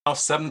Now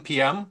 7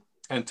 p.m.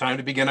 and time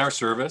to begin our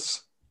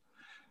service.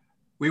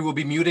 We will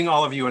be muting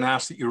all of you and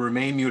ask that you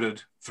remain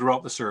muted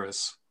throughout the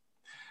service.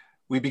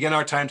 We begin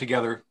our time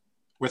together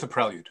with a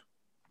prelude.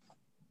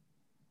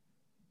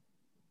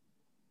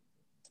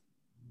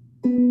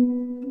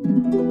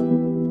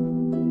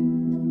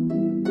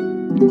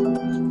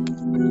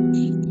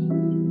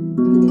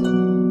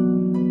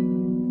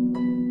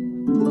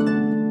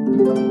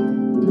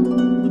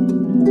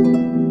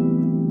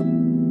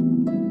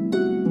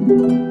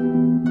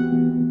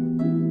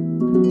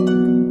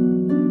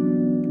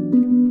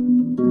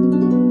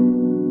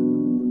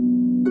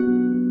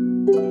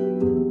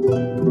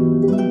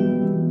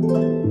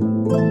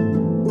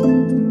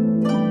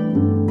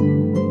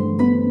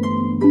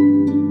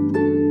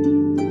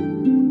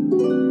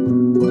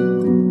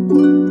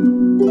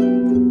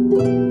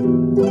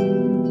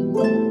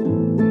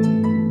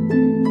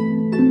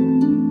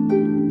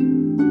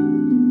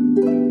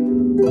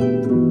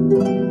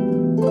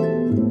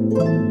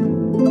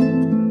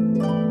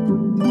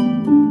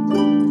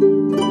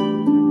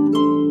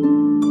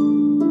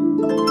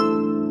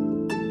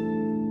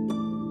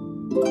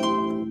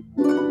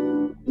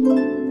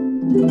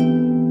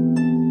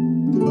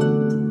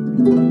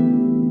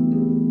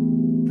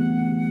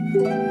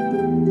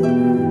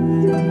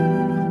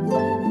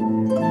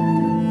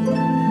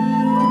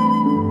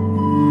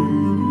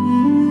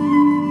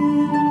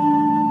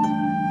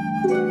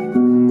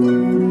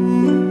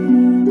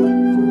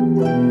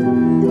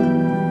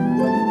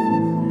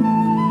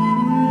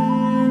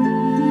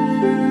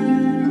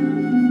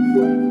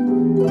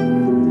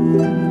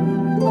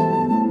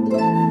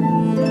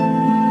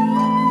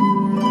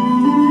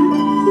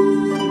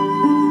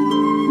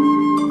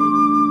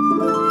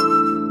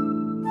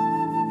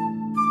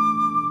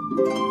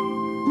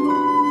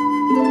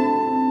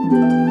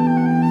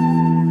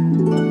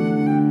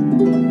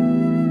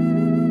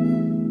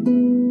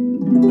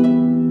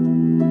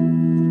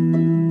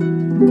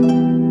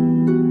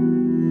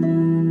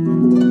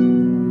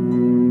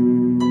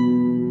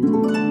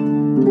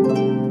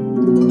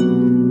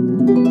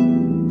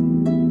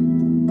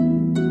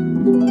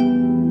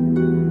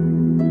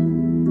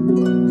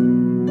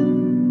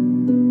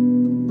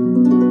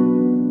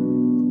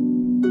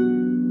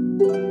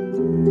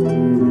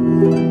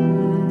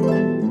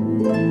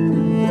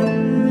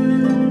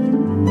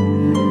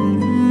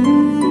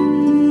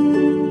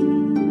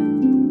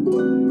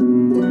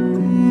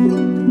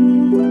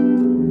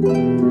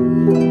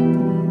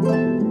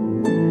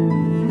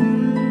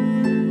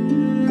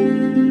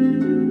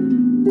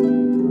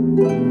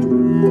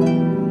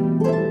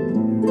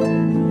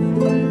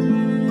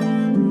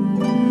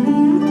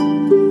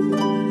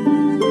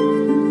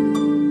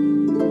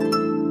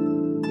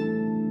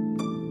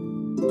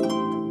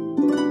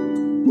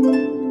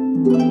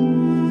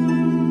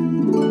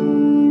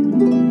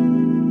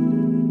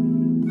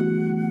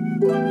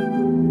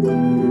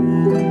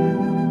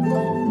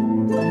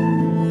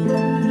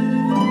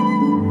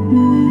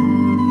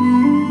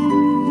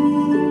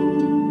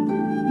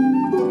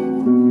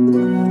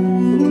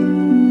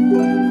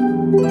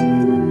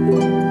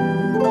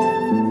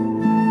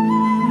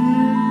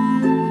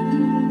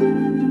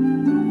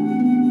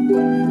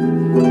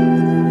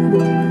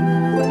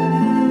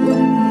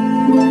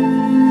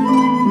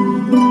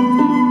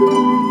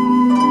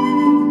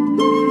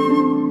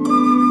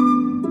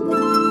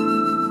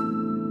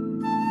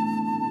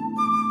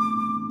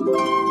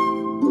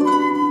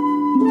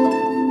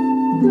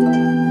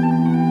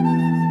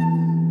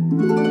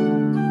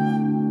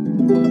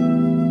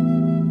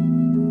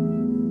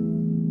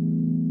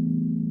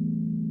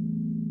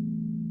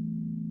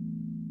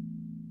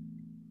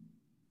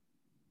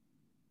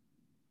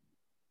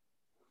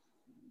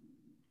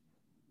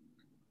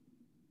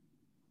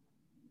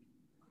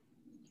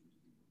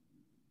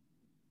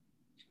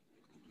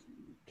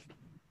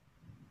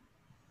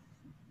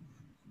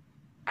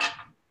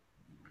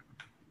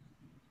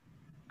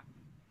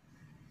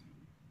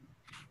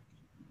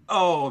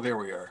 Oh, there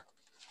we are.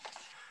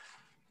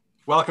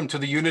 Welcome to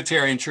the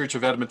Unitarian Church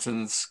of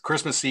Edmonton's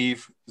Christmas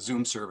Eve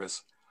Zoom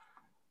service.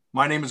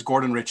 My name is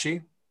Gordon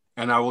Ritchie,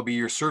 and I will be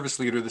your service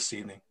leader this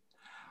evening.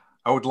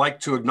 I would like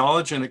to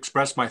acknowledge and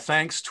express my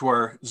thanks to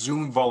our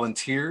Zoom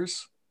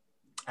volunteers,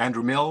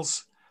 Andrew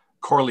Mills,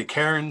 Corley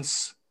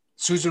Cairns,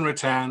 Susan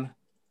Rattan,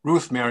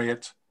 Ruth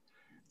Marriott,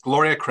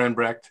 Gloria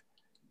Krenbrecht,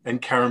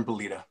 and Karen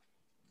Belita.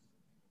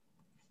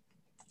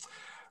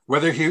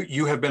 Whether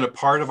you have been a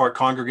part of our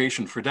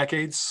congregation for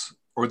decades,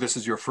 or this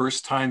is your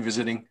first time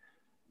visiting,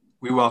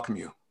 we welcome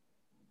you.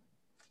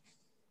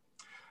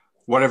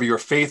 Whatever your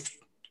faith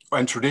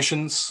and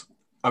traditions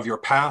of your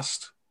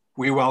past,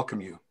 we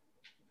welcome you.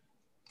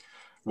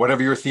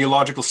 Whatever your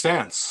theological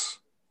stance,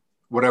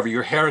 whatever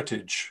your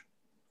heritage,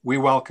 we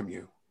welcome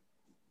you.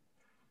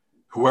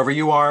 Whoever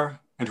you are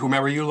and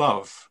whomever you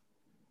love,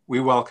 we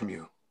welcome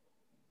you.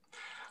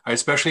 I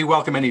especially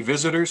welcome any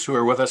visitors who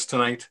are with us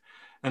tonight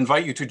and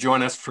invite you to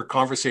join us for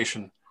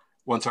conversation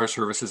once our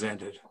service is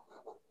ended.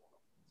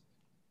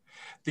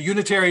 The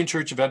Unitarian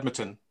Church of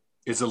Edmonton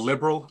is a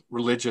liberal,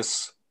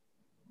 religious,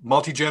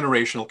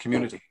 multi-generational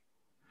community.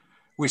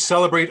 We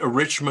celebrate a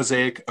rich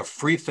mosaic of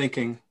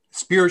free-thinking,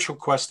 spiritual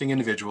questing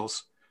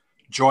individuals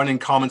joining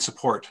common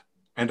support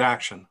and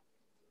action.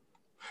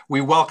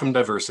 We welcome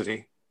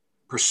diversity,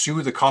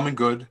 pursue the common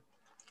good,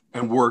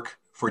 and work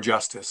for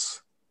justice.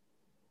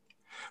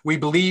 We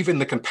believe in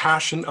the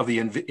compassion of the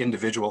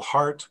individual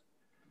heart,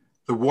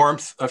 the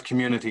warmth of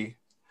community,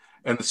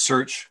 and the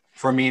search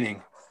for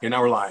meaning in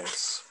our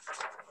lives.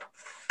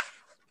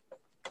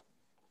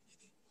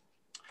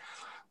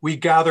 We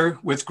gather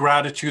with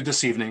gratitude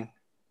this evening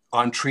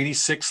on Treaty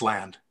 6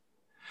 land.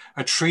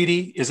 A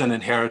treaty is an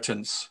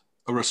inheritance,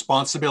 a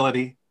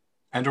responsibility,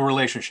 and a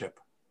relationship.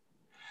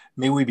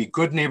 May we be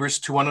good neighbors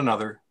to one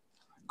another,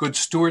 good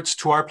stewards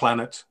to our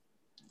planet,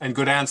 and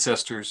good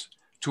ancestors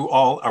to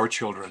all our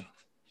children.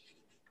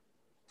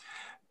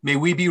 May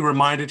we be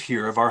reminded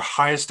here of our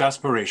highest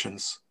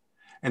aspirations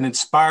and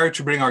inspired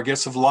to bring our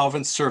gifts of love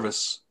and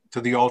service to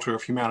the altar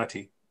of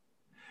humanity.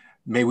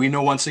 May we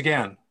know once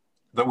again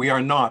that we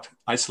are not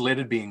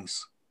isolated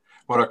beings,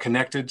 but are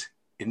connected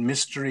in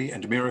mystery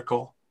and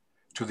miracle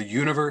to the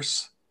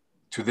universe,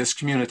 to this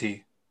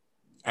community,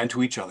 and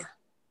to each other.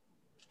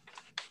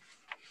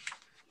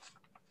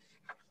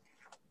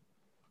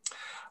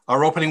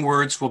 Our opening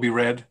words will be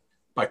read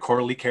by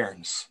Coralie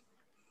Cairns.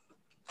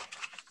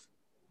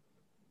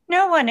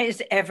 No one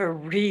is ever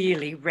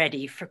really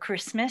ready for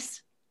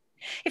Christmas.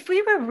 If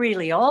we were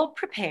really all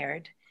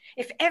prepared,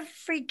 if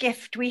every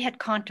gift we had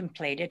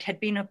contemplated had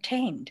been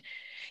obtained,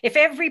 if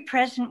every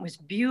present was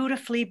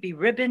beautifully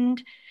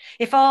beribboned,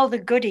 if all the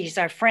goodies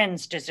our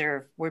friends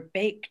deserve were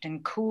baked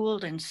and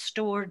cooled and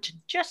stored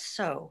just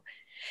so,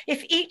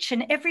 if each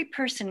and every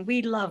person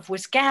we love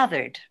was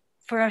gathered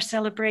for our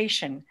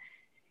celebration,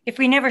 if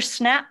we never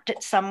snapped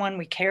at someone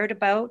we cared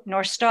about,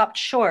 nor stopped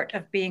short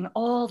of being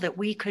all that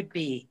we could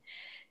be,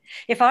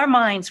 if our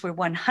minds were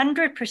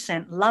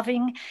 100%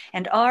 loving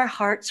and our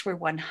hearts were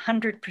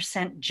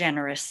 100%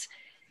 generous,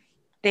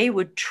 they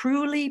would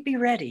truly be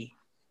ready.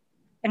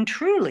 And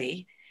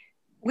truly,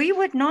 we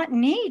would not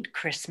need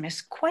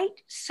Christmas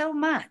quite so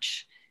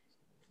much.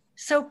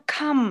 So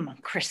come,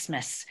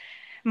 Christmas,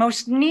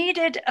 most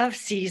needed of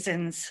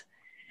seasons.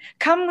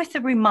 Come with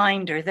the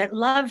reminder that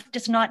love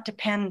does not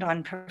depend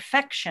on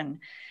perfection,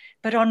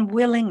 but on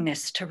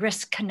willingness to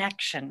risk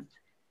connection.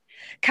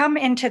 Come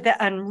into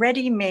the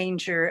unready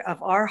manger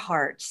of our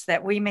hearts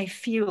that we may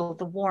feel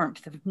the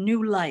warmth of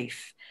new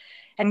life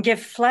and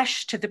give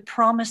flesh to the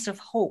promise of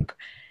hope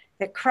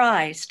that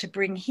cries to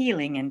bring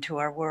healing into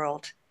our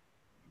world.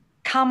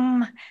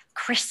 Come,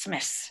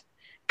 Christmas.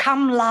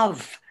 Come,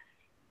 love.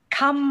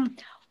 Come,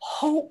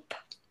 hope.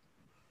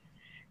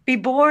 Be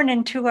born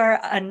into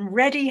our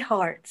unready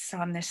hearts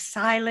on this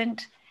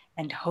silent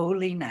and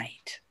holy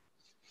night.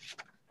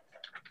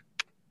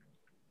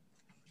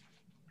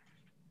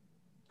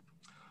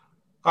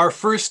 Our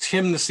first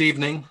hymn this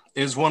evening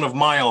is one of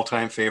my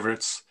all-time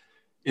favorites,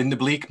 In the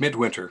Bleak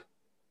Midwinter.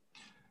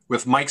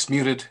 With mics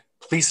muted,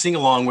 please sing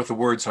along with the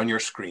words on your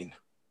screen.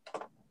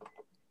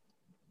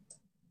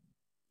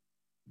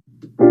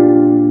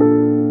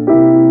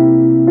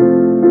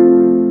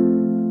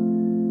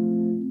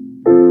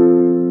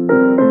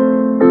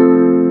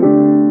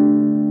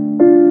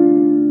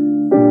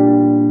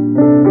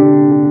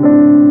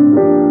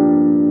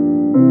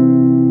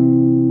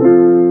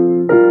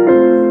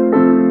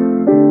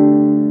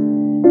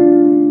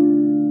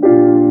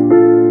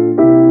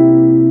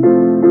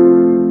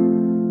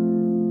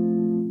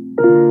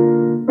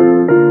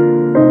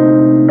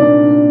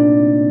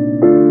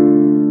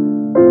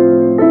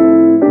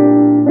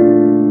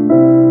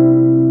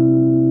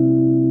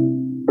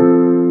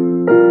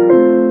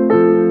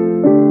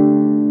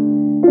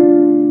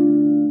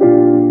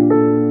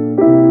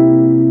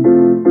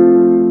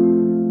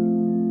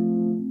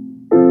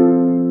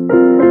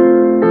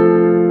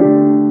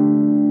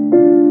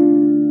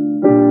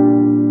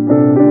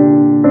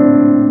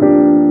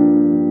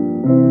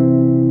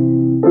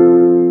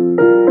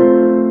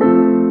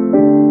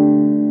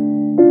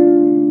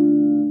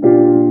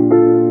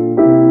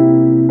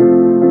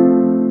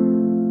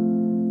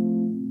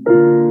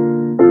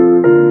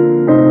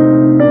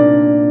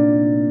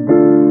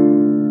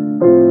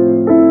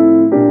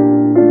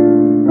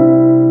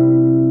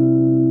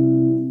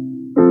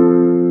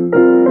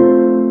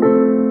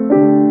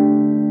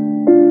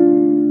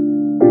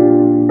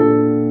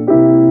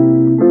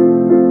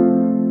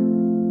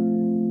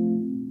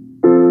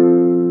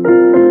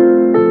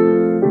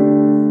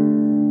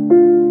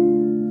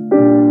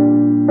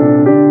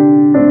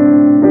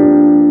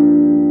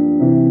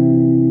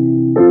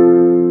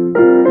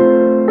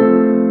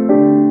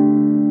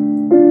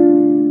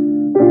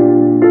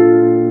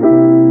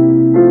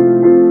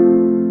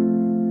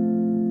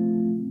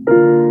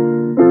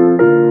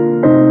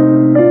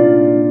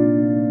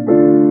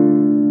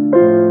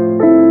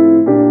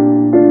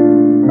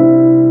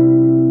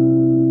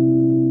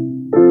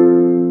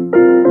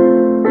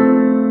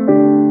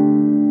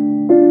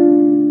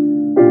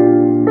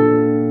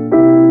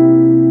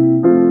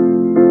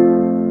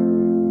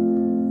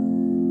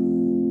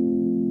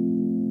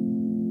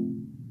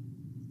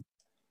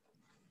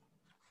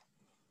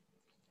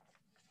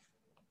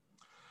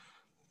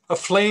 A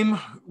flame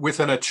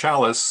within a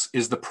chalice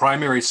is the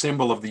primary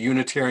symbol of the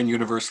Unitarian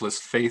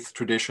Universalist faith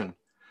tradition.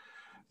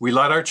 We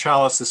light our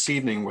chalice this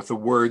evening with the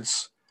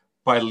words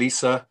by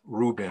Lisa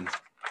Rubin.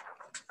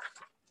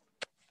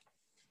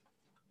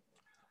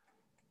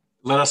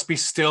 Let us be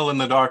still in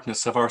the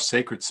darkness of our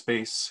sacred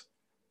space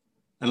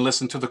and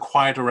listen to the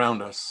quiet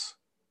around us.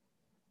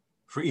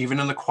 For even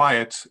in the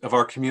quiet of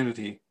our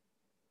community,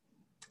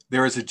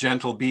 there is a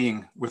gentle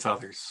being with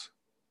others.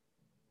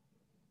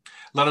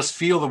 Let us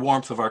feel the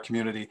warmth of our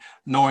community,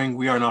 knowing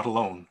we are not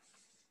alone.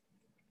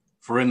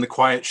 For in the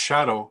quiet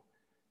shadow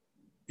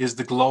is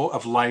the glow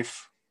of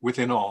life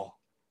within all.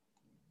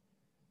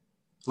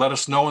 Let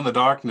us know in the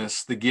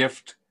darkness the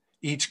gift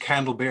each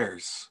candle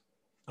bears,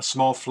 a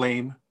small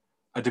flame,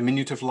 a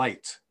diminutive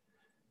light,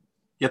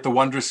 yet the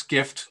wondrous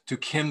gift to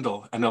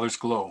kindle another's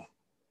glow.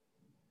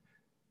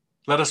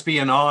 Let us be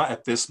in awe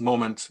at this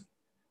moment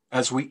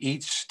as we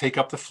each take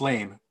up the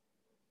flame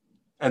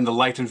and the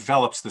light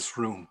envelops this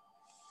room,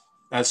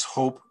 as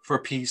hope for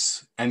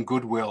peace and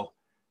goodwill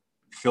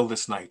fill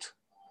this night.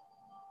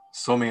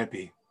 So may it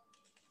be.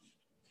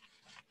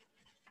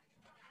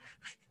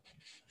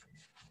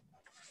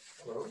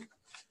 Hello.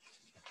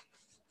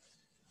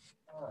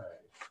 Hi.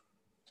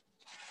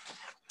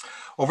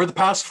 Over the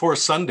past 4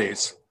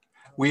 Sundays,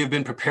 we have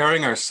been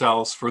preparing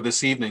ourselves for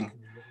this evening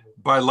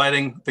by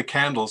lighting the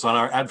candles on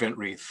our Advent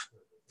wreath.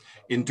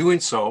 In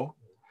doing so,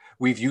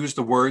 we've used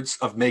the words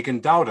of Megan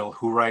Dowdell,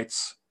 who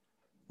writes,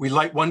 "We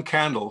light one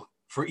candle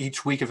for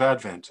each week of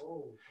Advent."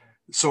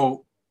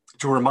 So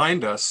to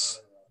remind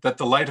us that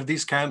the light of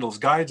these candles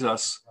guides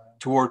us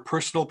toward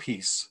personal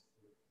peace,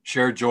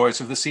 shared joys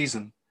of the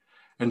season,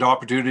 and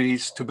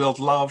opportunities to build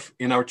love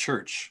in our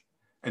church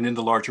and in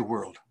the larger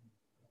world.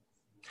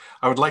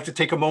 I would like to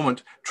take a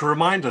moment to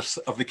remind us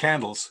of the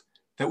candles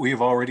that we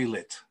have already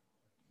lit.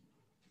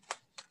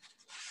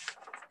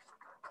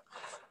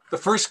 The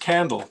first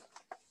candle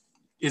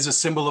is a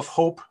symbol of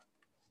hope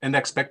and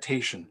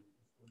expectation.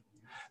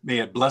 May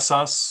it bless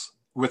us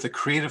with the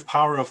creative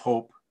power of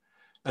hope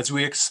as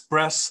we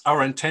express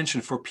our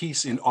intention for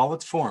peace in all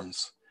its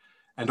forms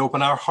and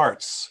open our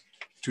hearts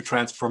to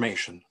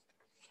transformation.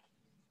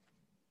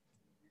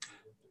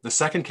 The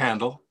second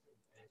candle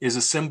is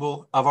a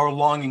symbol of our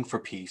longing for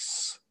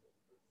peace.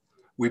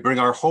 We bring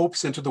our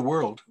hopes into the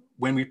world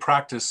when we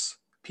practice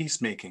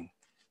peacemaking.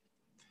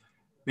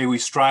 May we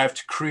strive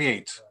to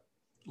create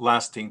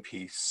lasting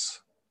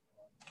peace.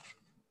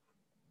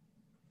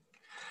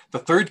 The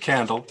third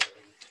candle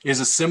is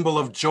a symbol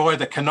of joy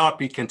that cannot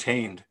be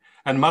contained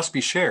and must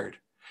be shared.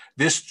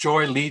 This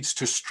joy leads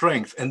to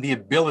strength and the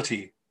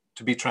ability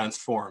to be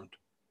transformed.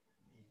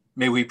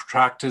 May we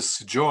practice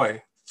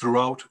joy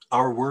throughout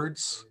our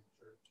words,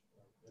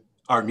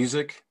 our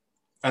music,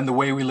 and the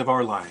way we live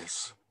our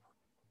lives.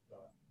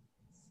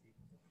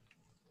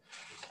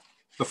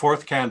 The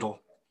fourth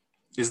candle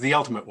is the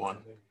ultimate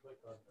one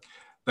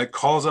that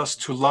calls us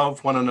to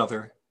love one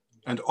another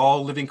and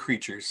all living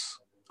creatures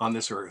on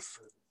this earth.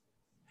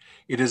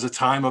 It is a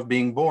time of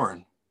being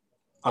born,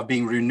 of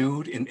being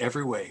renewed in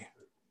every way.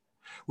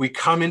 We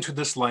come into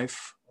this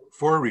life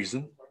for a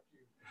reason.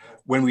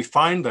 When we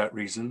find that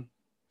reason,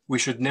 we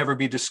should never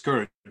be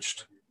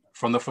discouraged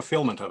from the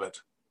fulfillment of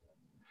it.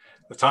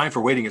 The time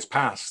for waiting is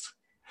past.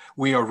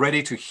 We are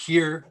ready to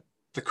hear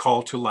the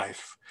call to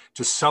life,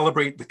 to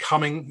celebrate the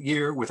coming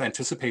year with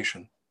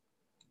anticipation.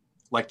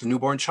 Like the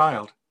newborn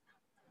child,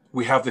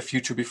 we have the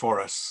future before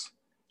us.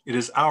 It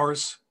is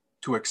ours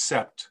to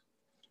accept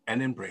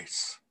and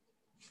embrace.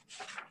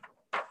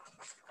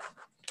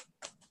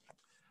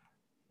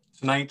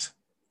 Tonight,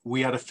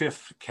 we add a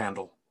fifth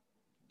candle,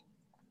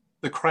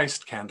 the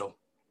Christ candle.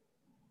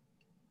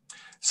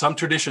 Some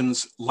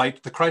traditions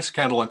light the Christ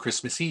candle on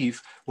Christmas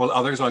Eve, while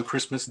others on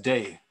Christmas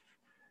Day.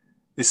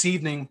 This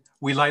evening,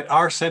 we light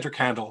our center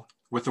candle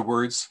with the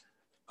words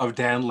of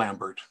Dan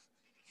Lambert.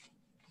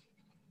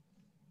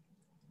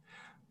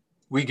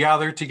 We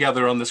gather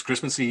together on this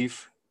Christmas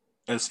Eve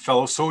as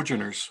fellow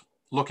sojourners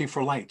looking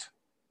for light,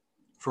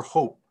 for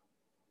hope,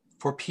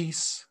 for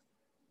peace,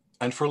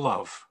 and for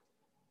love.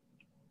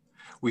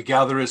 We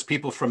gather as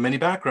people from many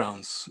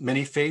backgrounds,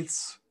 many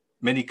faiths,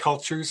 many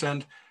cultures,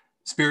 and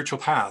spiritual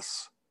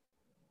paths.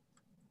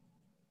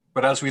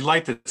 But as we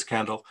light this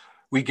candle,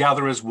 we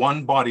gather as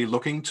one body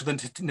looking to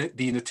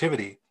the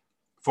Nativity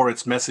for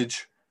its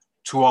message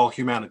to all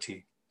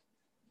humanity.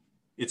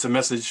 It's a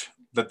message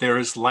that there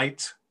is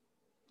light,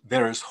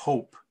 there is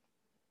hope,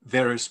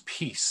 there is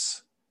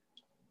peace,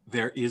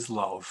 there is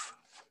love.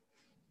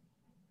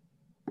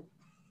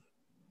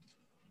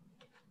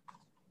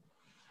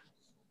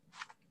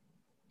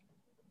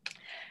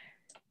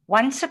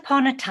 Once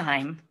upon a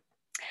time,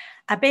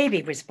 a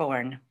baby was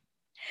born.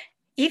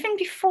 Even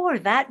before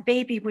that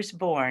baby was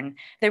born,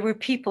 there were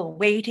people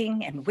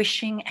waiting and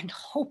wishing and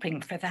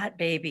hoping for that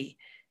baby.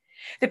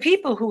 The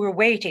people who were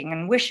waiting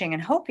and wishing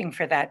and hoping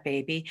for that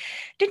baby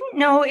didn't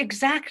know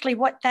exactly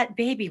what that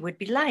baby would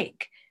be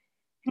like.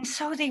 And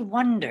so they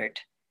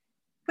wondered,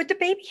 would the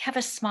baby have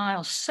a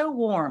smile so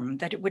warm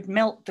that it would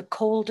melt the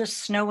coldest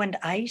snow and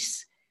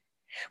ice?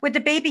 Would the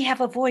baby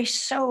have a voice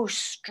so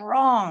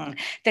strong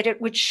that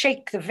it would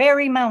shake the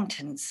very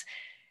mountains?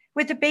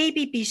 Would the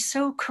baby be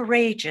so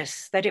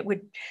courageous that it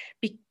would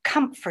be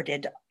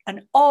comforted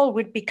and all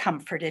would be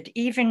comforted,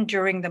 even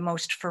during the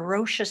most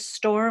ferocious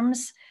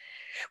storms?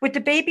 Would the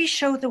baby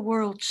show the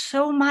world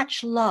so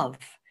much love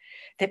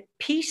that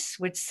peace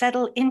would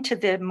settle into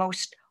the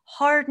most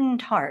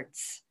hardened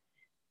hearts?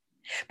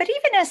 But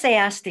even as they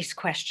asked these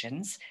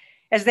questions,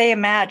 as they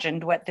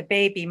imagined what the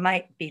baby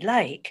might be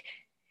like,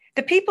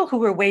 the people who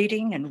were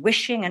waiting and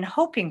wishing and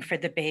hoping for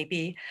the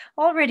baby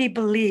already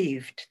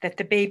believed that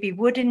the baby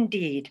would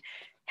indeed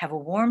have a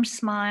warm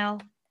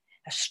smile,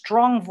 a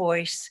strong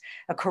voice,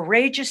 a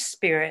courageous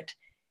spirit,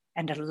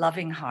 and a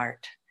loving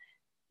heart.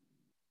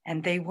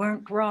 And they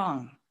weren't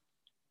wrong.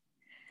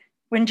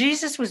 When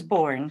Jesus was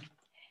born,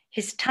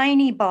 his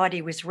tiny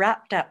body was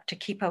wrapped up to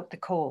keep out the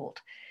cold.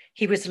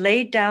 He was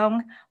laid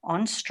down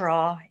on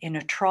straw in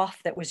a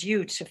trough that was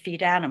used to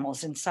feed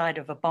animals inside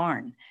of a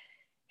barn.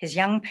 His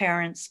young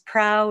parents,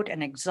 proud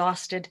and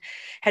exhausted,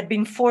 had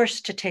been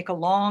forced to take a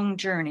long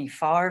journey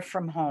far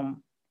from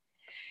home.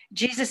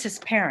 Jesus'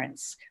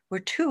 parents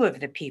were two of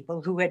the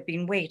people who had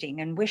been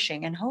waiting and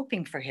wishing and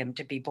hoping for him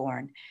to be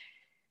born.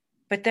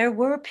 But there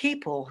were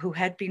people who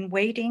had been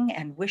waiting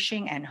and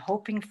wishing and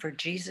hoping for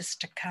Jesus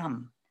to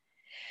come.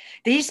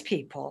 These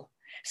people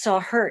saw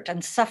hurt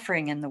and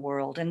suffering in the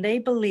world, and they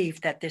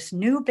believed that this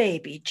new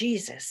baby,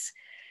 Jesus,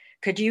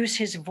 could use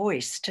his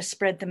voice to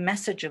spread the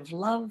message of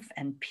love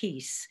and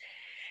peace,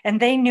 and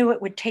they knew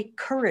it would take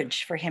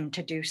courage for him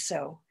to do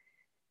so.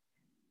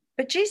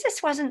 But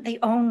Jesus wasn't the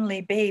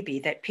only baby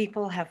that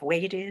people have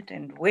waited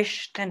and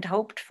wished and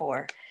hoped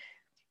for.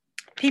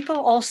 People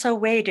also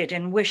waited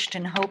and wished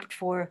and hoped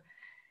for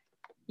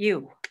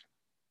you.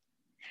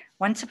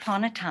 Once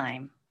upon a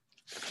time,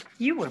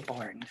 you were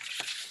born.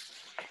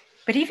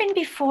 But even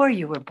before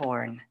you were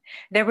born,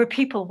 there were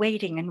people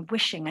waiting and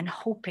wishing and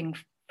hoping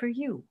for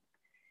you.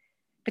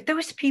 But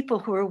those people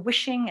who were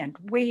wishing and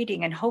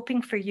waiting and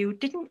hoping for you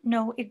didn't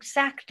know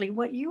exactly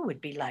what you would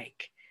be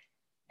like.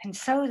 And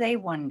so they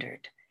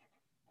wondered,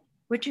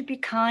 would you be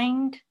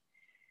kind?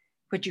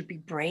 Would you be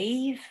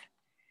brave?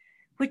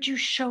 Would you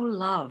show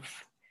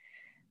love?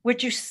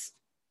 Would you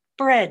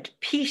spread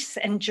peace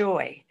and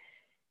joy?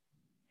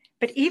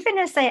 But even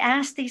as they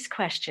asked these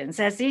questions,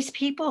 as these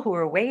people who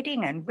were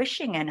waiting and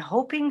wishing and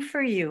hoping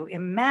for you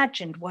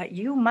imagined what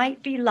you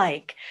might be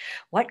like,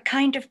 what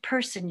kind of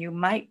person you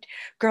might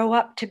grow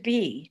up to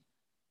be,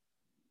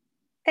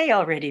 they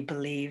already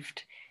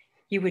believed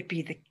you would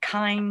be the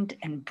kind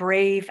and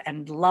brave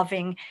and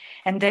loving,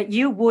 and that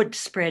you would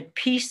spread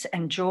peace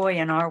and joy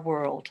in our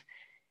world.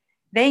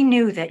 They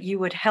knew that you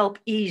would help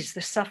ease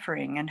the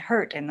suffering and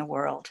hurt in the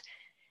world,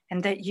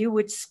 and that you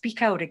would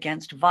speak out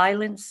against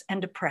violence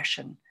and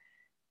oppression.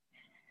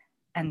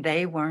 And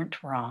they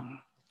weren't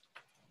wrong.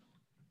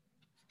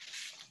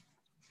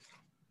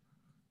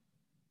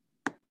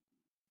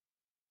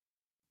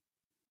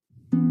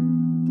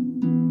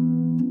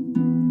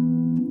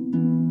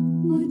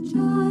 What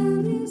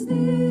child is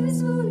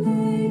this who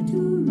laid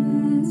to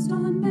rest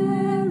on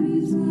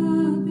Mary's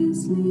lap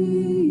is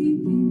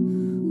sleeping,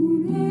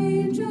 whom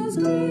angels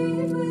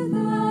greet with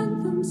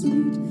anthems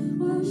sweet,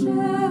 while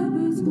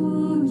shepherds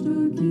watch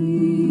are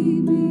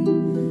keeping?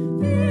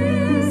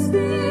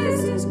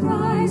 This is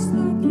Christ the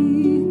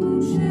King,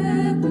 whom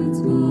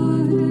shepherds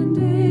guard and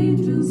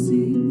angels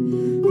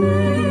sing.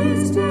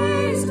 This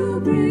days to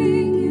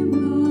bring him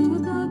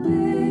God, the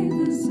babe,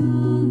 the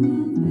Son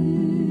of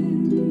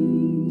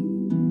Mary.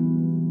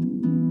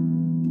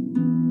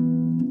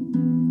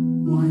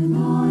 Why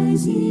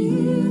lies he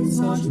in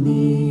such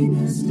mean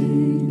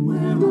estate,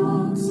 where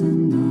ox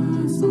and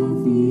ass are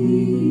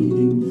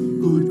feeding?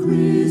 Good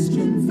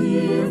Christian,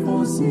 fear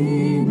for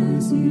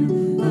sinners here,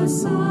 the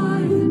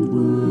silent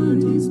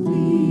word is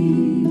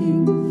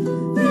pleading.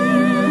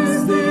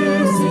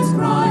 This is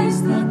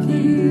Christ the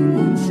King,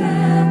 whom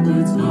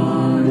shepherds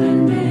guard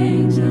and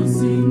angels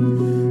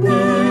sing.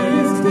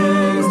 This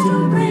days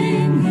to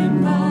bring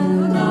him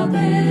God, the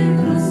babe,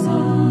 the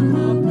Son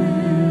of Mary.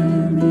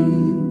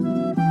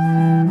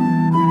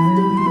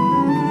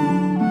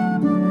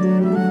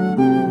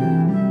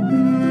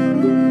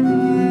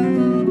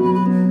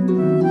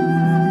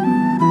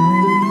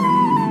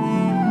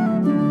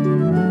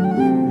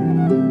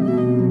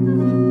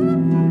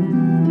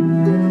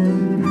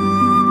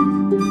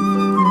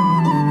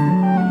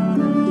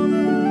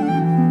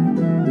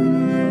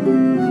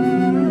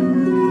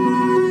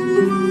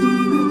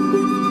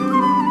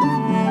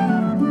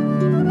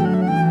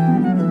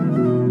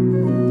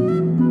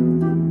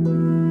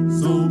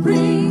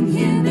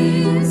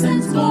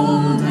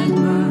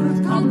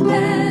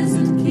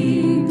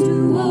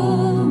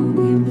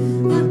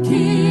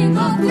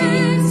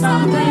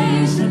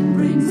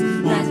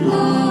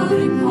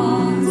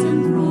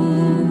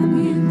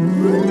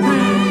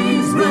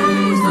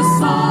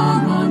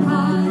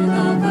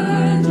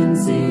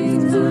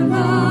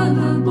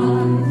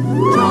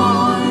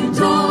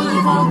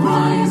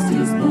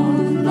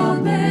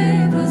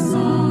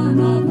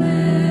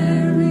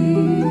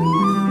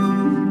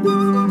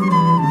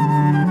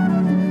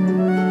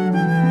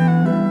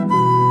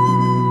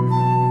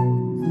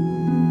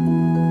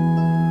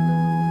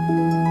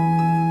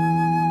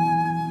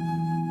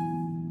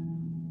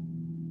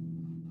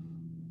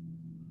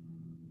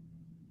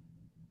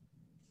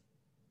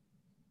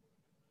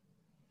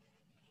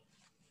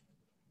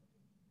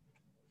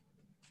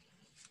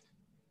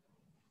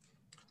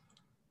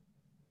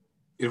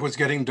 It was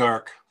getting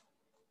dark,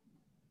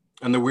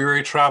 and the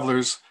weary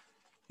travelers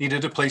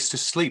needed a place to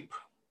sleep.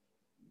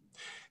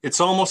 It's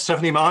almost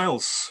 70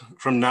 miles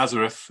from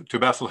Nazareth to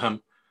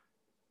Bethlehem,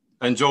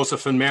 and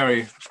Joseph and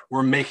Mary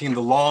were making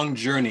the long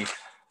journey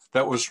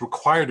that was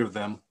required of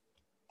them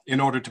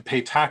in order to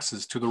pay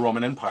taxes to the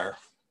Roman Empire.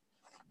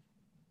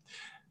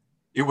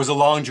 It was a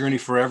long journey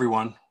for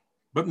everyone,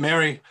 but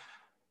Mary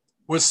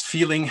was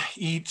feeling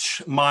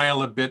each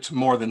mile a bit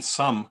more than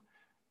some,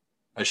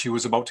 as she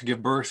was about to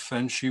give birth,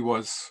 and she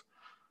was,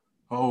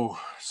 oh,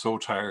 so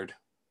tired.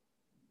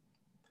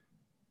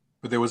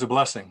 But there was a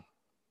blessing.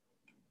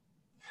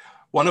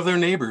 One of their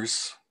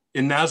neighbors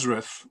in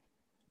Nazareth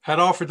had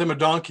offered them a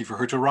donkey for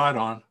her to ride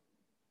on.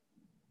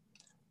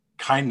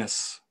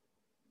 Kindness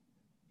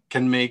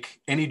can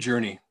make any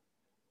journey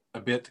a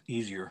bit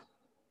easier.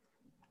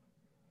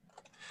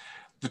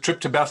 The trip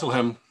to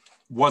Bethlehem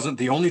wasn't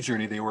the only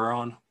journey they were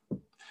on.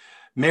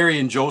 Mary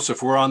and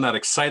Joseph were on that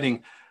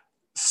exciting,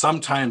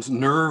 sometimes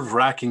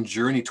nerve-wracking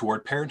journey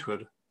toward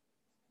parenthood.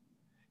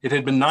 It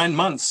had been 9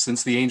 months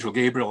since the angel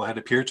Gabriel had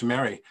appeared to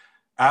Mary,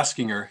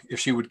 asking her if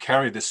she would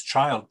carry this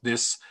child,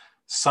 this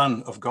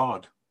Son of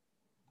God.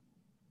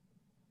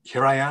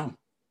 "Here I am,"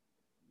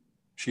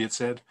 she had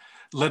said.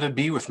 "Let it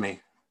be with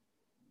me."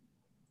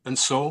 And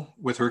so,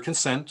 with her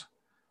consent,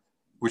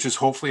 which is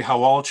hopefully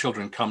how all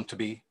children come to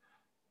be,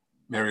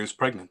 Mary was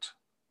pregnant.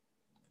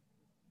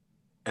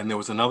 And there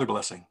was another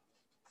blessing.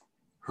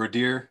 Her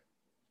dear,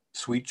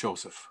 sweet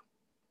Joseph,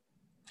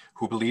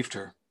 who believed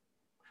her,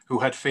 who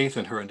had faith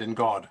in her and in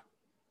God.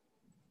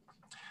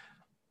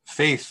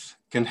 Faith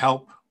can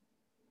help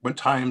when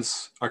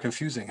times are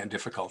confusing and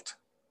difficult.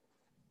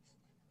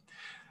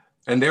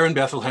 And there in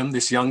Bethlehem,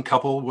 this young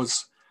couple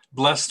was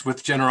blessed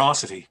with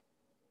generosity,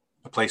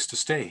 a place to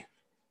stay.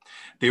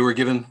 They were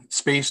given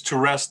space to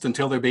rest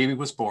until their baby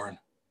was born.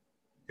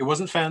 It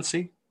wasn't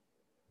fancy,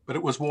 but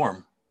it was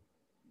warm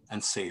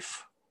and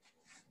safe.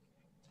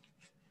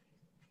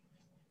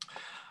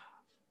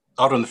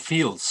 Out on the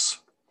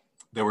fields,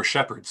 there were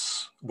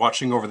shepherds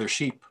watching over their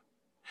sheep.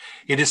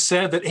 It is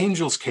said that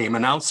angels came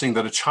announcing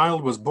that a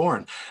child was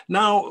born.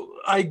 Now,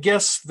 I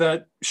guess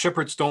that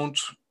shepherds don't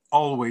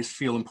always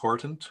feel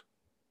important.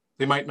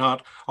 They might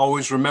not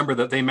always remember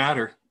that they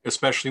matter,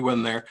 especially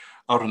when they're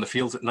out on the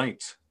fields at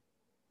night.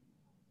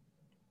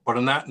 But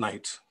on that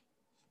night,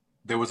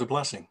 there was a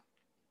blessing.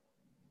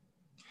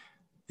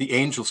 The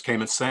angels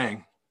came and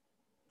sang,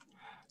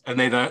 and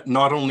they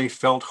not only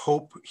felt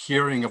hope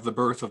hearing of the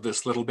birth of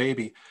this little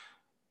baby,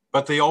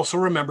 but they also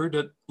remembered,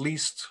 at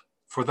least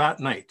for that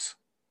night,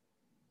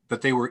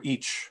 that they were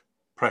each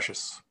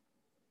precious.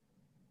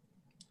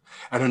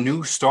 And a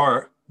new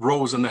star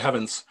rose in the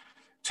heavens,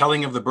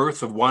 telling of the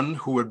birth of one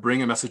who would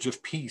bring a message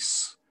of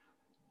peace,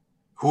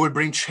 who would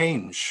bring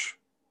change,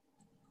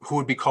 who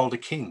would be called a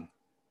king.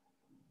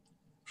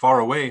 Far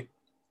away,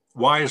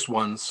 wise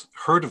ones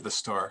heard of the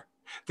star.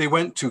 They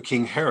went to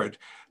King Herod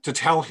to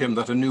tell him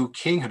that a new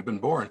king had been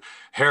born.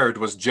 Herod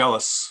was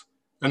jealous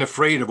and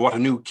afraid of what a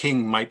new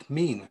king might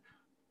mean.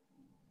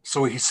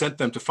 So he sent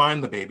them to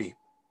find the baby.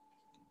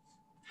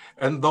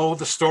 And though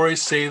the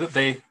stories say that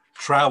they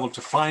traveled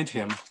to find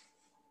him,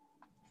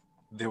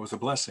 there was a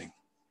blessing.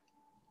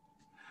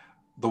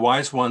 The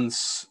wise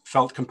ones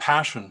felt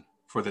compassion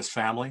for this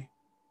family,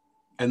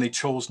 and they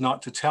chose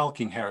not to tell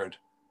King Herod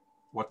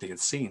what they had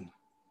seen.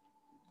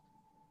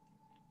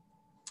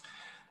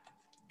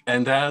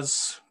 And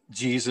as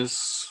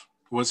Jesus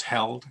was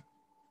held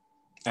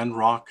and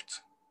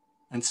rocked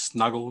and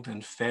snuggled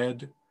and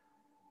fed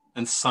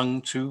and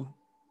sung to,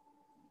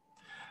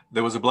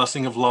 there was a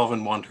blessing of love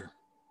and wonder.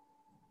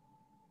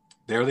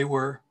 There they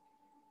were,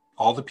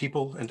 all the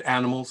people and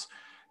animals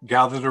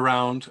gathered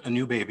around a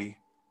new baby,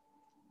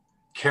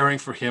 caring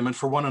for him and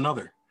for one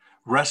another,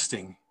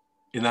 resting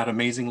in that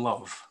amazing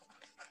love.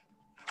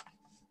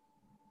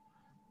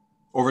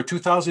 Over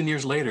 2,000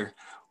 years later,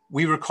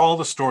 we recall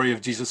the story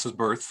of Jesus'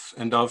 birth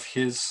and of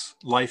his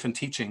life and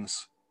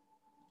teachings.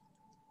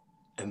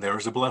 And there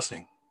is a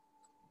blessing,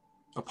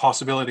 a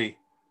possibility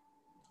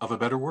of a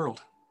better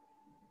world.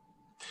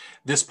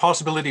 This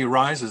possibility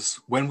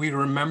arises when we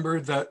remember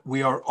that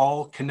we are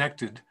all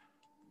connected,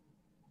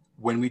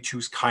 when we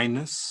choose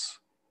kindness,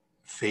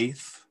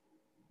 faith,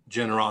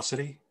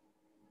 generosity,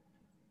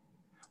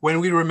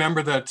 when we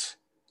remember that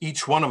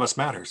each one of us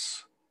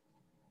matters.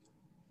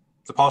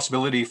 The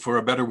possibility for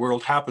a better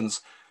world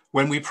happens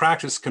when we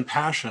practice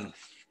compassion,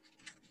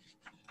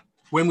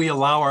 when we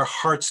allow our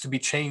hearts to be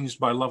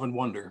changed by love and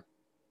wonder.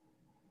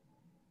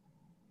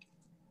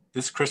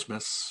 This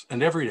Christmas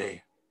and every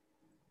day,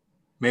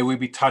 may we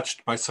be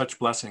touched by such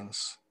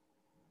blessings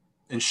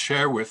and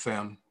share with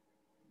them,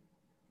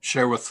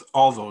 share with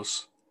all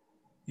those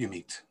you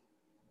meet.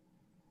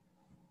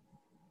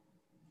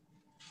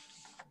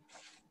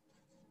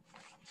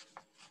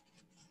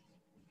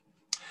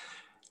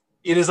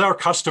 It is our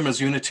custom as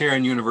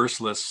Unitarian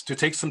Universalists to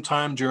take some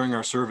time during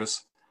our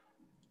service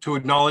to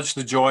acknowledge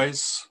the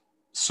joys,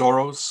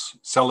 sorrows,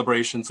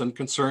 celebrations, and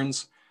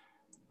concerns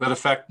that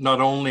affect not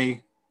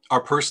only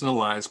our personal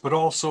lives, but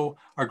also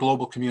our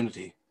global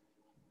community.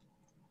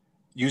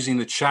 using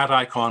the chat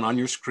icon on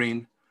your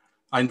screen,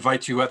 I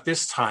invite you at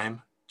this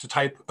time to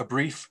type a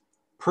brief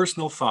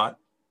personal thought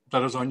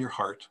that is on your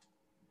heart.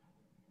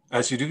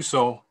 As you do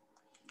so,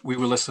 we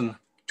will listen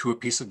to a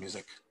piece of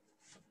music.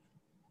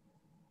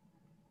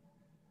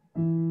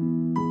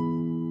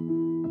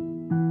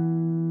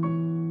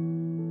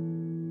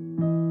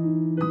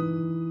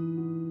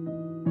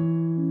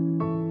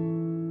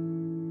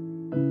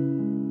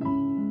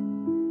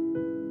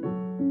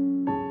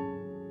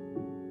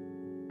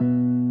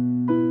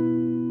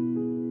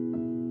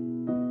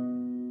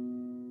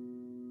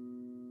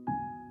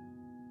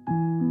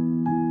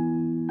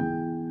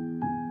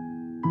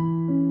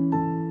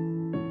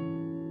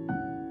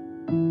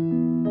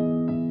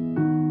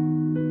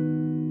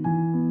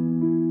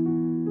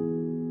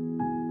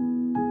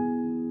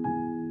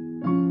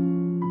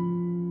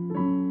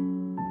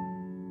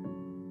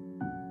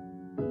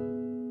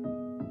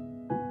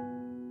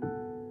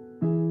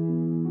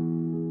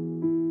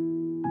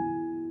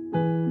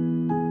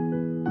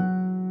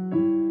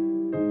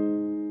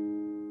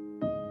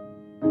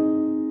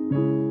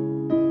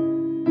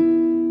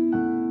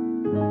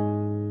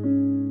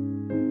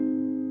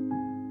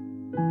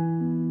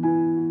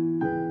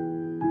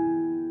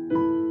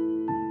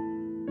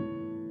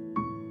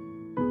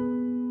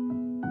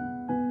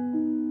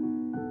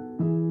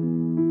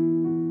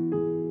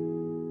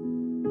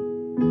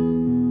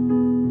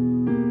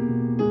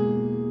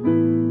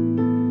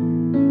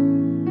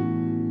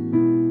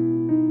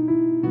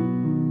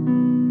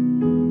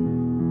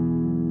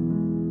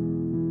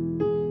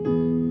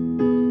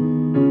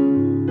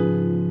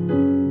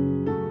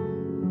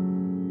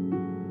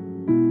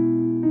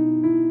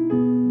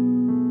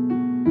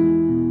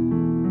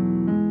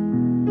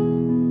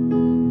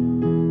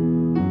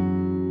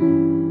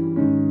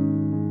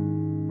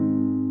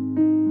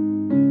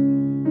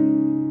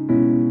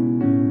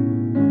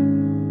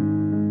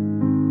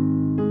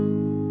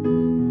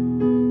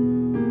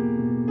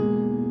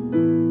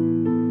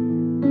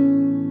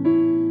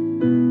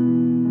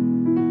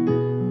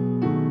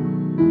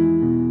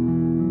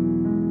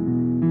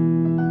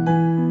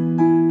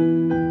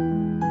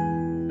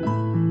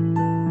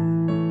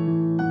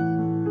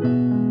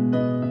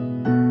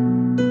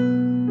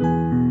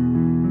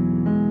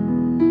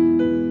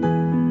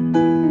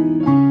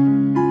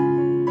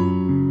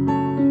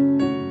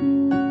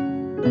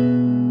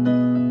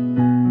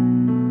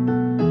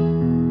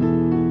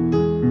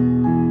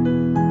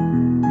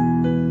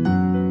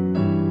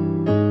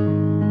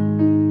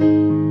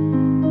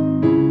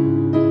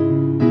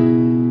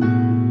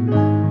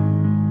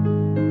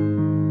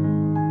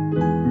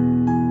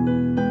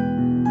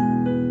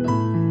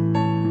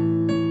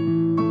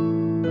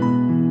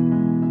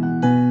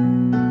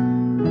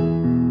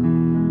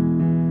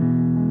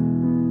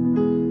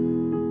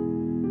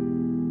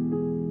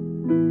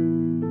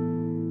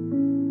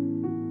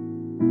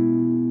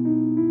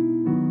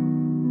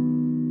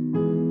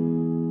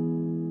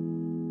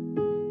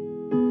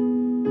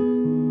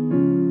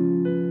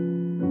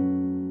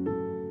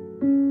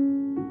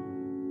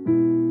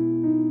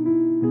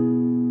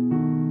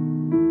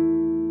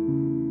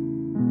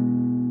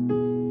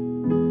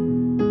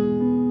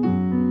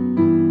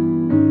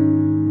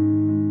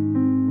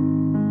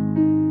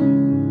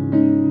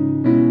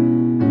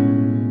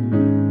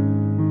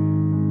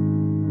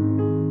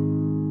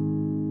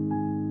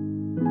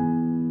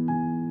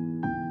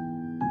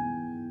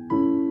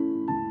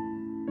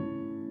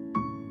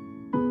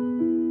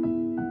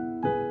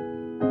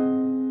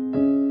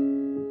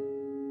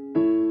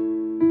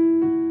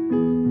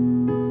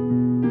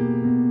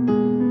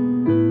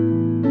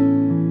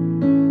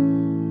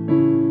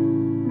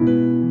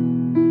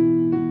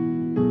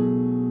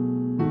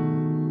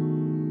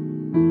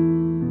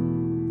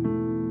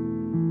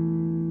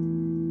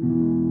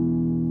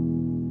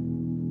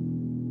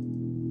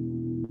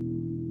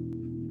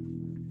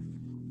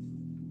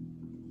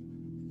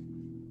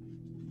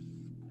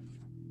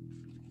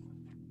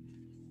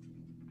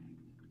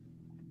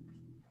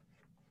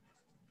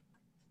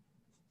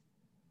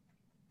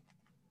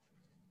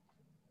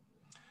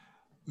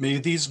 May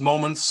these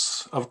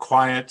moments of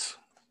quiet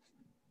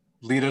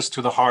lead us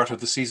to the heart of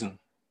the season,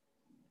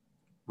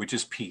 which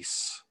is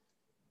peace.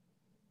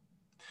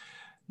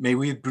 May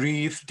we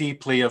breathe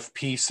deeply of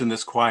peace in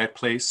this quiet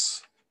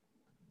place,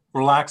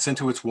 relax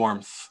into its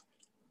warmth,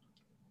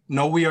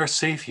 know we are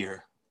safe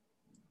here,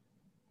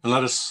 and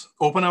let us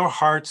open our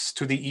hearts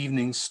to the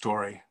evening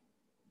story.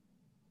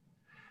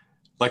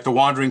 Like the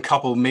wandering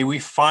couple, may we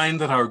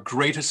find that our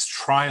greatest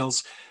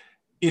trials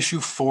issue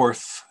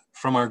forth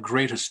from our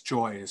greatest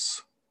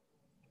joys.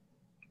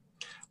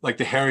 Like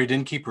the harried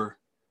innkeeper,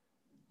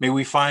 may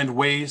we find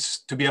ways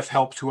to be of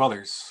help to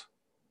others.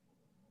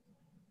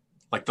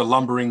 Like the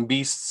lumbering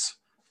beasts,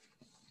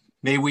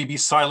 may we be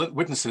silent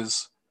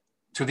witnesses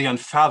to the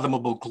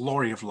unfathomable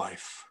glory of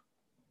life.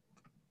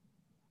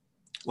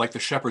 Like the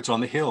shepherds on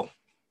the hill,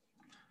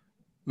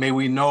 may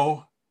we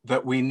know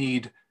that we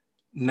need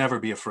never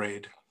be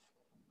afraid.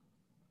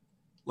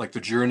 Like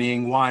the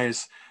journeying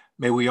wise,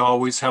 may we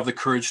always have the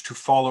courage to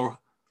follow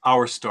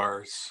our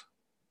stars.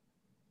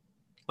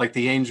 Like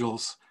the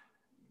angels,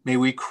 may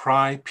we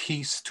cry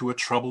peace to a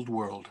troubled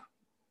world.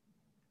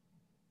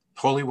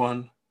 Holy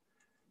One,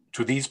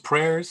 to these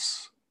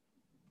prayers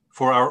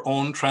for our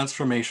own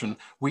transformation,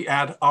 we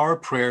add our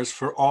prayers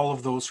for all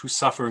of those who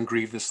suffer and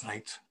grieve this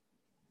night.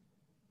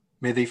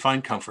 May they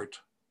find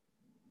comfort.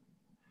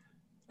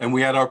 And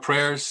we add our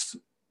prayers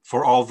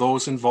for all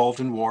those involved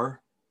in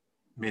war.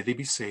 May they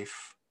be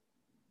safe.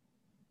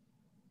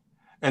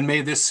 And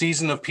may this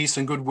season of peace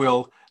and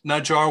goodwill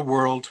nudge our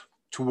world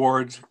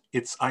toward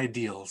its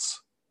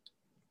ideals,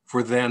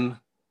 for then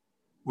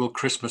will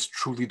Christmas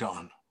truly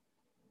dawn.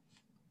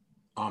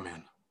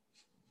 Amen.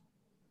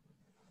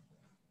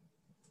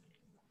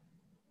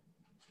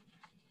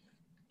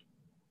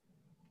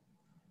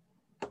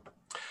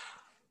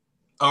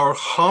 Our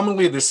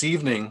homily this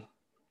evening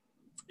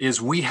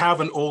is "We Have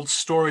an Old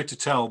Story to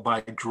Tell"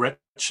 by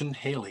Gretchen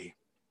Haley.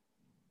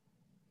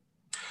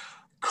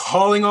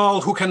 Calling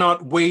all who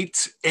cannot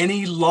wait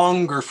any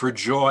longer for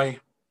joy,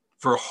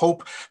 for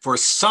hope, for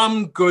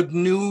some good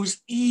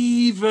news,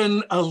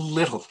 even a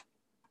little.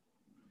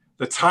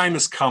 The time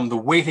has come, the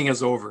waiting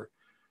is over.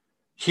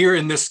 Here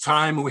in this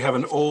time, we have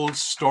an old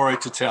story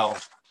to tell,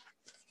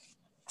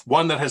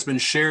 one that has been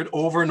shared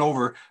over and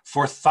over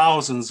for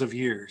thousands of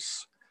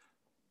years.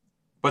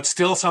 But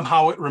still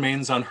somehow it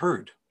remains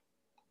unheard,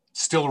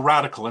 still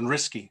radical and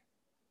risky,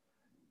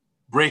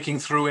 breaking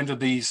through into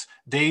these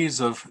days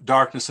of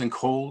darkness and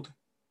cold,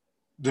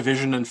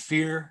 division and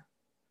fear,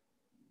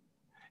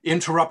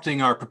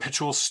 interrupting our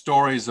perpetual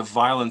stories of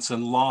violence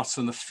and loss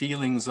and the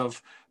feelings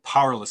of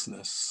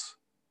powerlessness.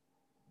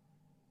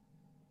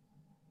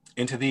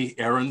 Into the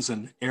errands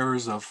and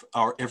errors of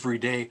our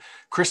everyday,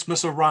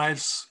 Christmas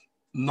arrives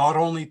not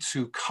only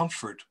to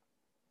comfort,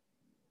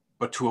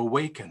 but to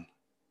awaken,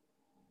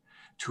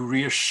 to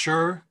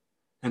reassure,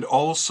 and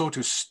also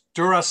to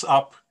stir us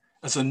up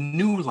as a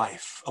new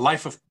life, a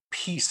life of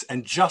peace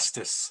and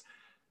justice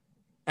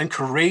and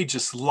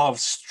courageous love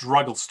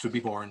struggles to be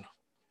born.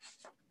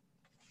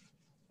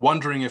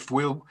 Wondering if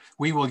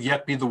we will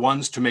yet be the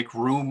ones to make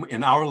room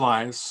in our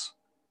lives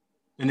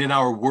and in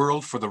our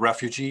world for the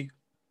refugee,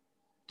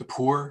 the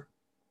poor,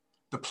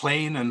 the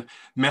plain and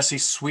messy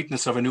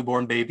sweetness of a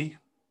newborn baby.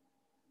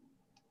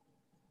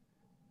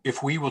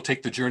 If we will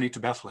take the journey to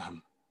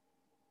Bethlehem,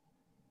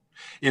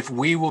 if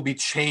we will be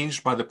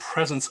changed by the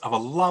presence of a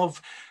love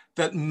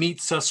that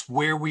meets us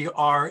where we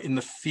are in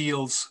the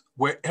fields,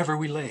 wherever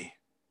we lay,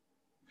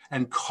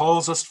 and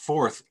calls us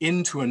forth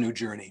into a new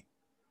journey,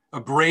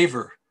 a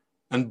braver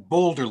and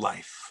bolder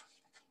life,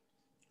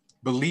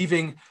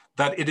 believing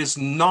that it is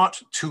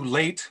not too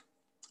late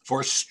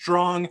for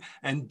strong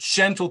and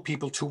gentle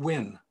people to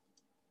win,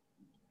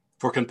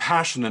 for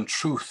compassion and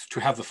truth to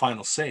have the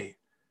final say,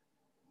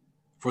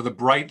 for the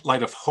bright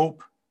light of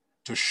hope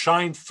to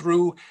shine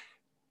through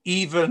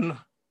even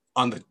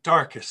on the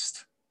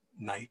darkest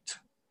night.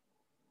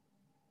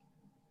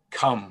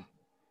 Come,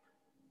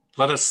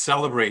 let us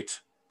celebrate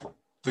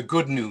the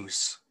good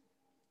news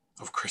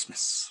of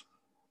Christmas.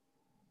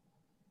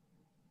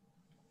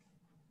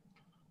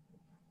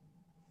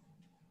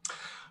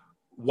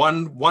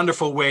 One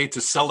wonderful way to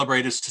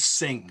celebrate is to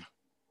sing.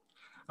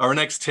 Our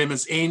next hymn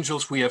is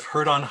 "Angels We Have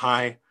Heard on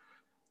High."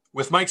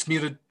 With mics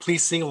muted,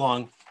 please sing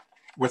along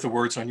with the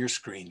words on your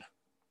screen.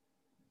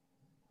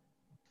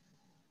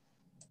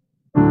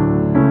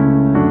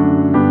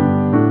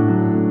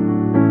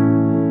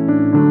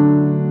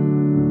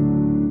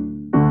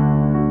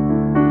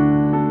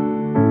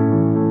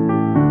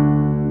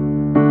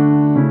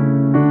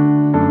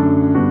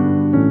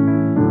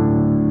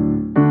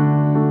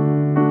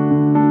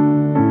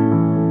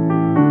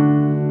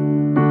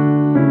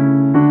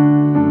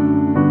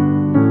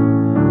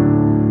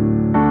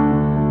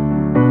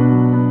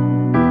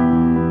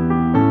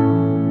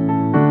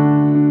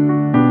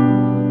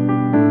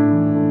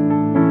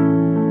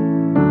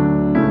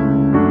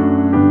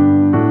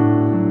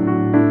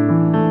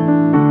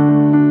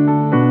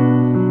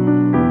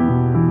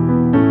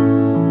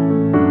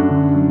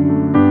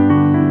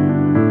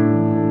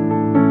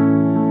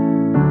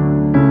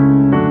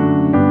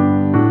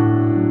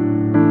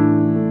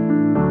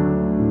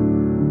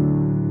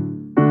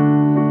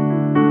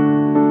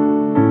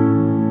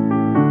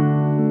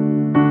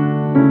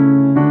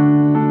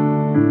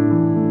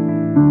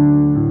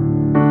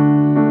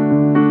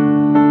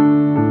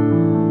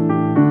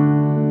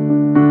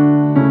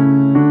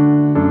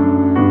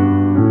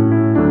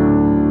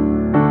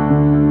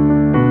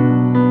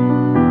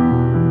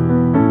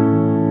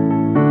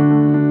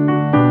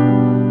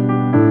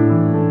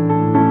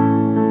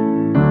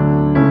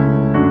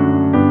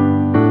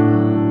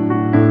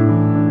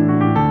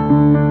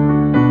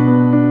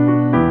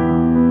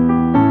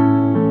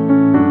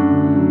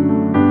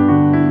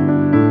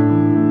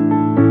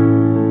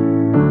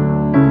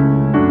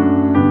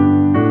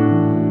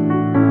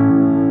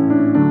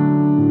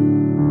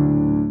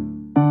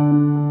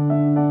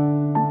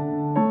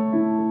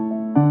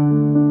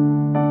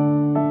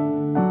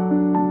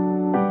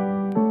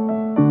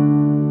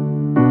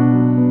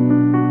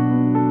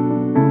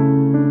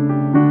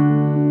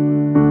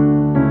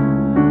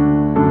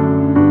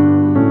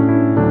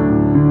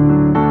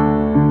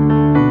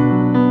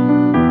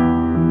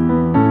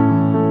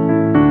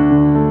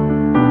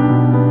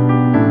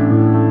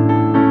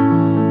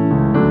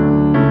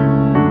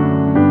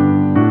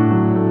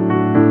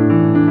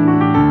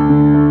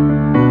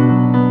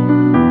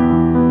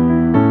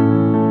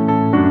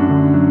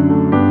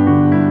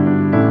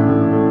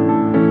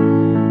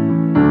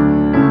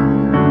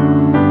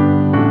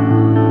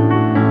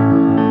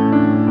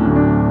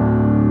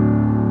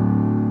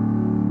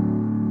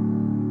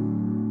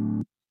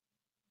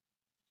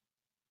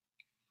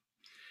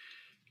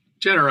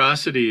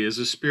 Generosity is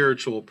a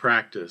spiritual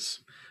practice,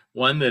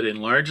 one that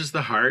enlarges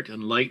the heart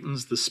and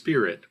lightens the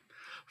spirit.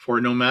 For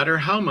no matter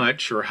how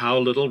much or how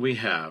little we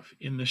have,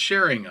 in the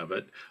sharing of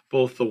it,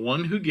 both the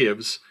one who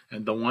gives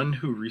and the one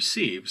who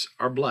receives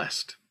are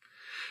blessed.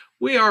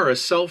 We are a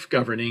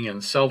self-governing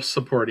and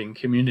self-supporting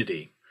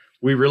community.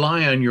 We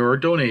rely on your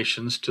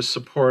donations to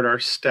support our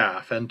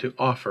staff and to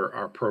offer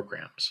our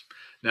programs.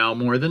 Now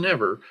more than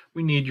ever,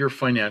 we need your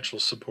financial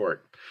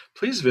support.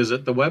 Please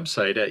visit the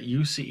website at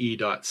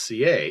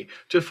uce.ca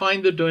to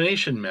find the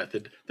donation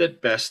method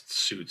that best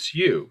suits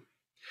you.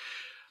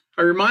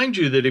 I remind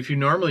you that if you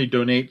normally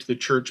donate to the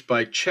church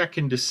by check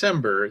in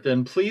December,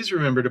 then please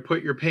remember to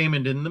put your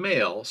payment in the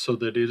mail so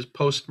that it is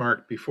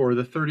postmarked before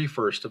the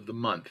 31st of the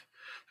month.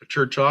 The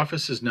church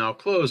office is now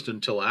closed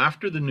until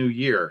after the new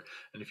year,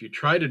 and if you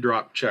try to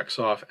drop checks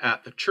off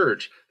at the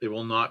church, they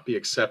will not be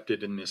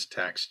accepted in this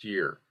tax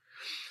year.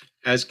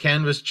 As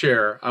Canvas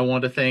Chair, I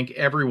want to thank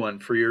everyone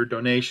for your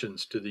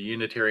donations to the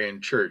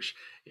Unitarian Church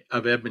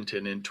of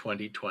Edmonton in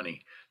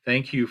 2020.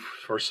 Thank you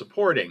for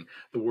supporting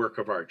the work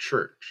of our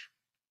church.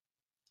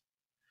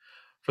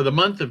 For the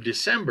month of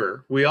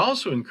December, we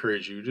also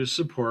encourage you to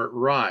support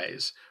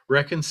RISE,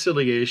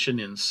 Reconciliation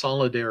in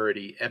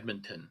Solidarity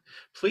Edmonton.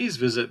 Please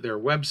visit their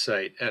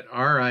website at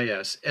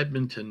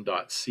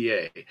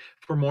risedmonton.ca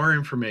for more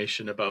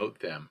information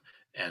about them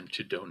and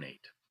to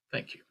donate.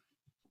 Thank you.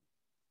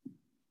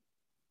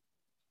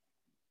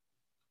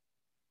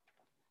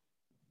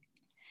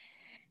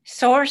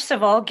 Source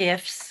of all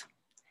gifts,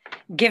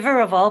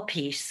 giver of all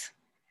peace,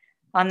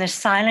 on this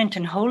silent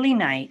and holy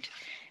night,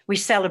 we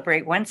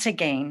celebrate once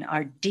again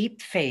our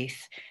deep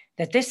faith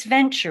that this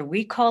venture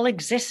we call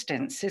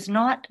existence is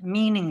not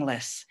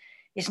meaningless,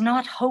 is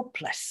not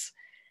hopeless.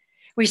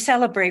 We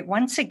celebrate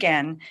once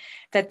again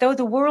that though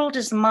the world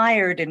is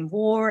mired in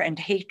war and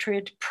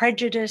hatred,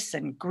 prejudice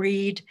and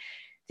greed,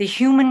 the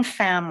human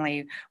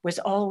family was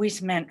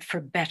always meant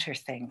for better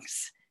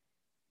things.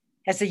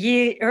 As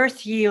the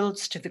earth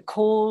yields to the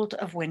cold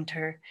of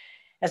winter,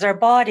 as our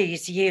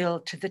bodies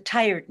yield to the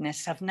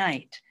tiredness of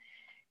night,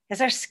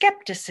 as our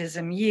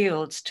skepticism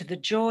yields to the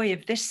joy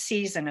of this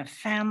season of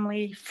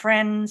family,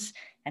 friends,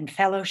 and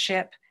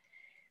fellowship,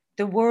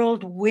 the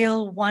world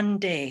will one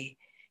day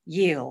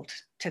yield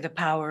to the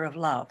power of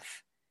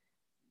love.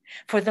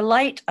 For the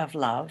light of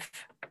love,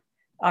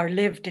 our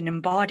lived and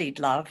embodied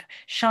love,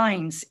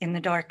 shines in the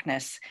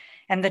darkness,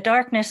 and the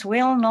darkness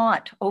will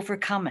not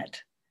overcome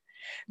it.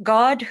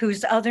 God,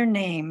 whose other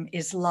name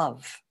is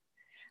love,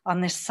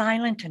 on this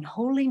silent and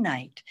holy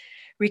night,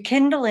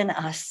 rekindle in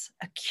us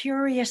a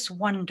curious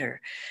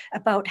wonder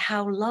about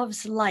how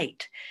love's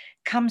light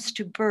comes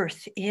to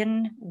birth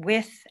in,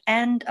 with,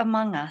 and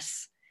among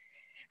us.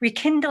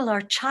 Rekindle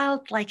our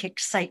childlike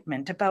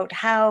excitement about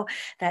how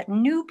that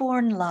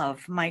newborn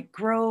love might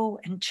grow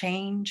and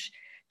change,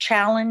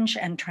 challenge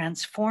and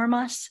transform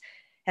us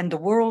and the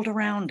world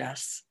around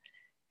us.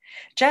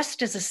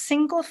 Just as a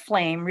single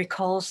flame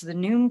recalls the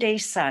noonday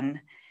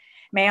sun,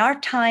 may our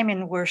time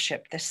in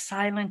worship this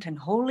silent and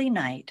holy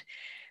night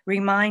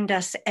remind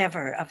us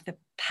ever of the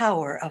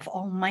power of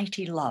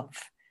almighty love.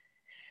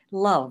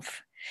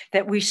 Love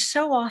that we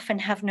so often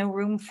have no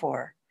room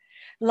for.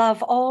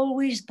 Love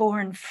always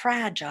born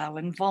fragile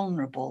and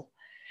vulnerable.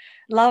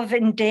 Love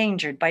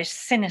endangered by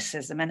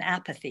cynicism and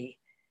apathy.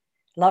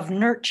 Love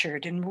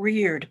nurtured and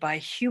reared by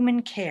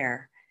human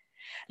care.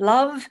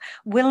 Love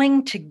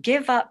willing to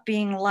give up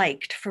being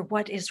liked for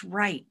what is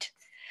right.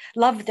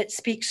 Love that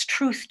speaks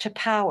truth to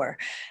power.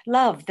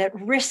 Love that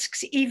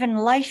risks even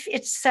life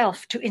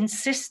itself to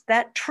insist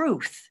that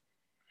truth.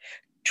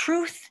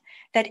 Truth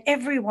that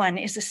everyone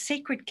is a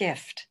sacred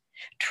gift.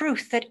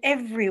 Truth that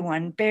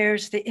everyone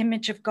bears the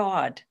image of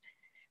God.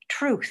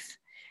 Truth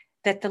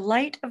that the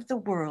light of the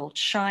world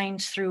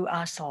shines through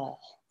us all.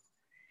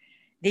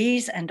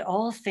 These and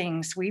all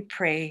things we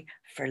pray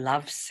for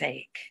love's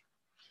sake.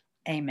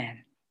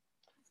 Amen.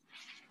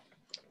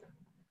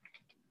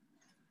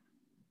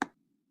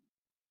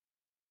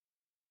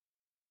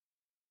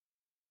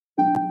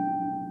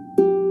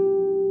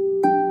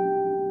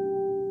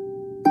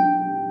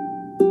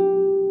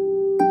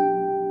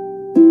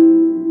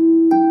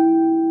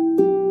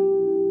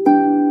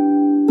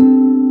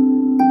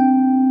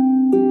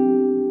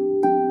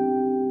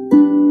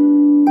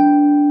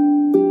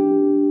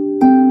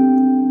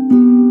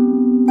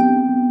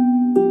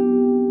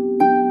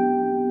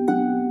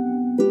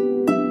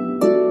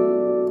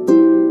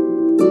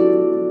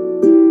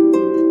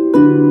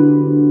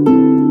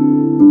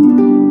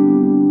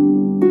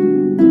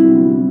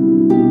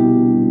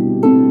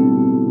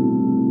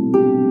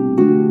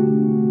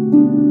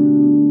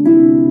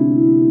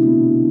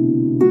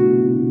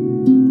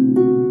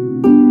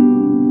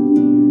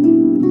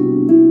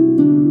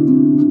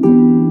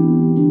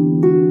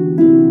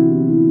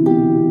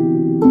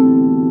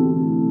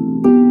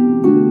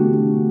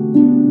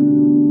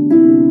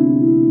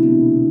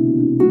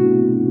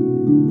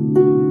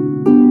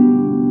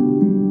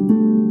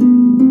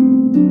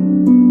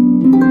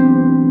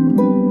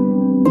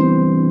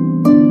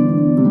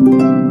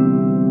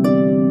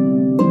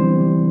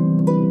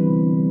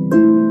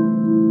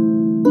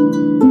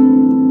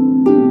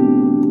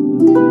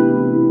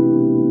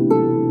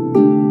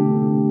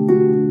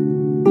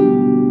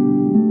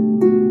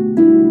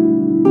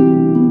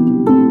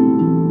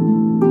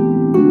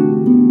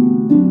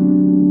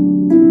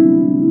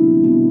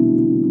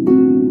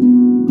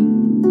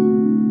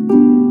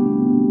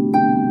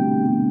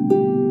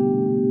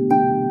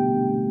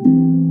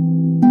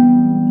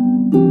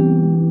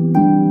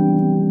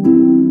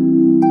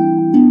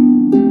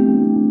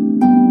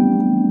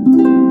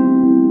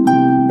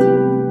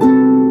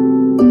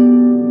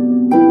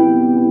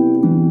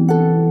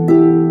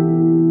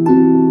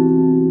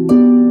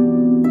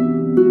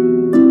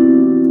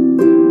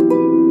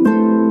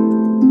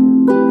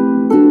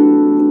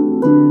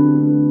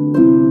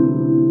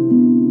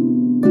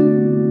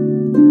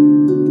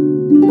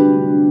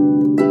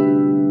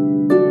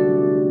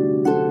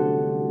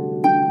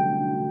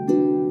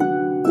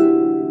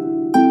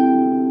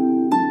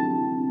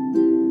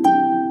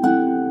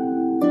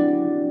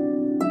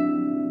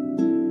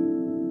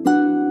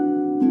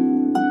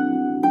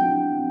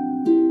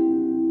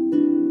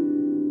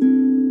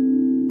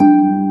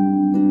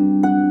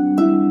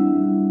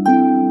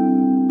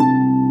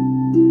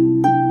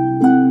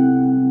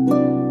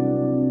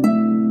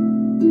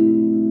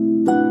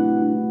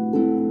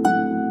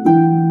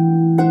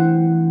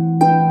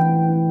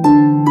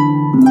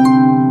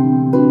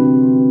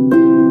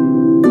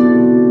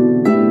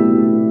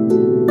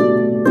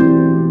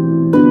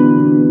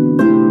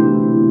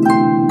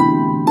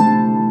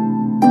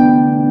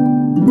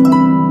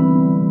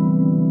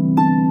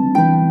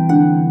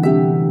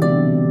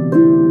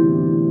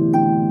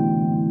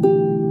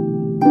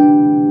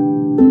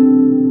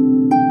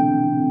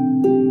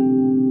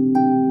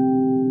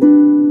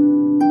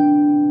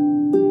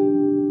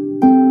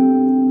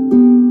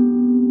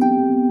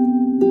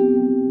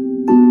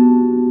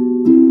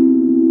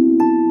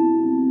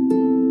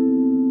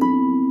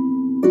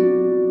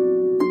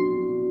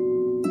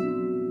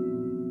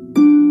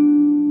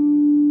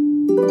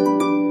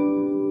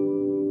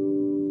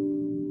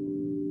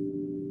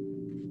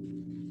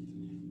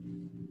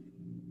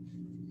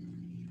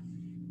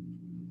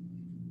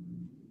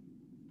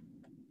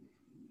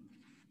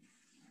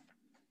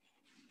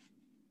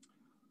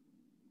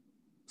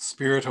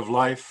 Spirit of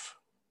life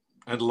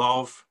and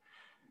love,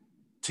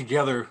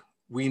 together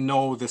we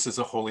know this is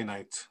a holy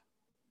night.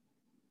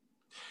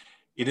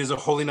 It is a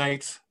holy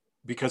night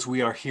because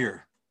we are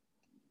here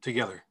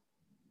together,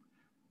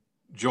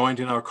 joined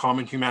in our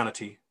common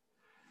humanity,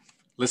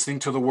 listening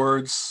to the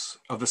words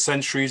of the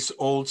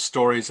centuries-old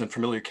stories and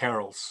familiar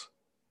carols,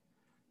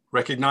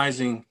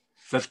 recognizing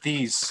that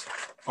these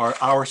are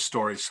our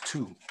stories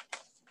too.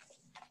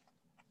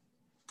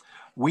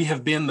 We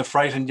have been the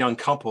frightened young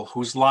couple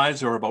whose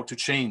lives are about to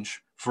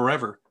change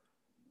forever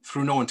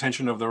through no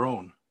intention of their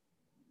own.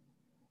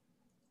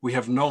 We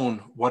have known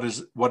what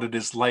it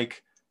is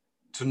like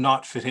to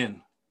not fit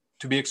in,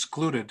 to be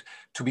excluded,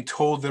 to be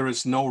told there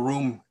is no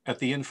room at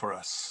the inn for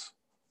us.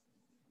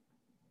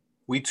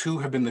 We too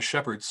have been the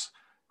shepherds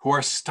who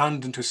are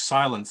stunned into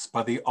silence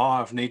by the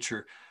awe of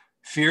nature,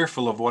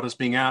 fearful of what is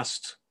being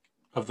asked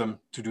of them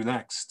to do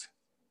next.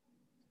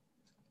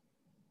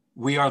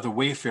 We are the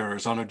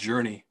wayfarers on a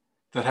journey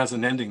that has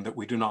an ending that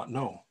we do not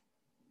know.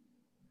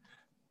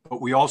 But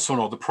we also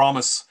know the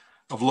promise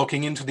of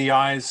looking into the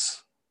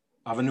eyes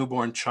of a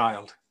newborn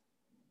child.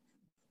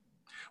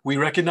 We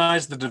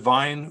recognize the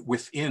divine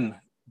within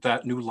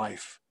that new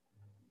life.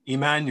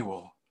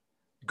 Emmanuel,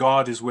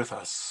 God is with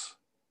us.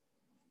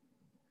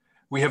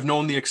 We have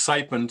known the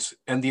excitement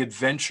and the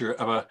adventure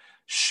of a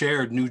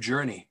shared new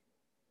journey.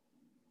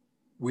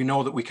 We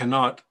know that we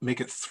cannot make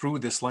it through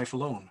this life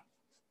alone.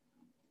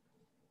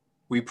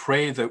 We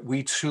pray that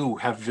we too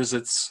have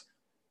visits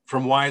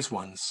from wise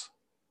ones,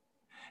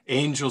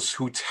 angels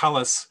who tell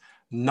us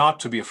not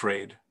to be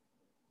afraid,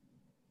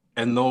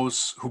 and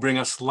those who bring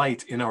us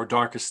light in our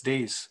darkest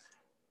days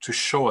to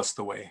show us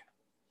the way.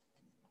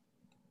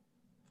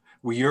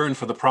 We yearn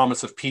for the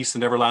promise of peace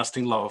and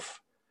everlasting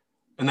love,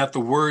 and that the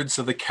words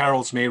of the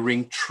carols may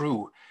ring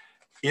true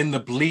in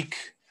the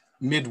bleak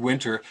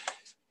midwinter,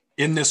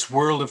 in this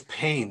world of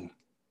pain.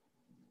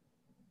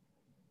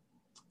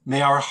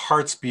 May our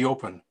hearts be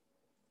open.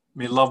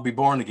 May love be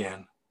born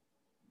again.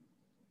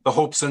 The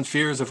hopes and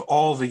fears of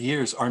all the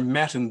years are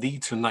met in thee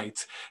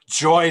tonight.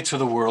 Joy to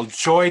the world,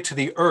 joy to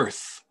the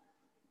earth,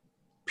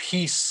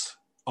 peace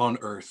on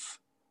earth,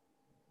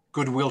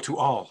 goodwill to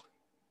all.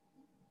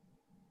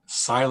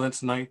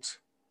 Silent night,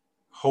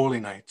 holy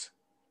night.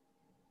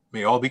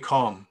 May all be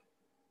calm,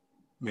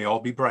 may all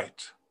be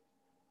bright.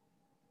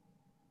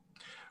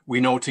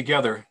 We know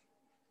together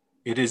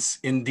it is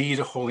indeed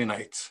a holy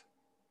night.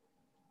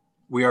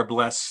 We are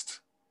blessed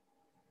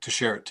to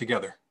share it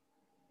together.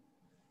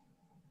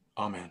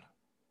 Amen.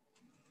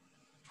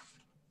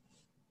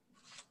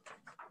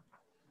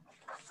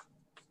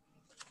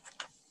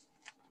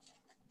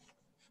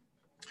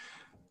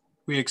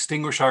 We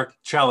extinguish our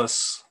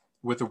chalice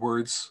with the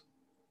words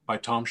by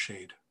Tom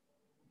Shade.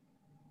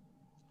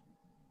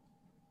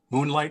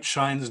 Moonlight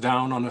shines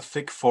down on a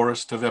thick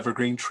forest of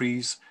evergreen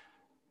trees,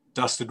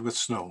 dusted with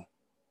snow.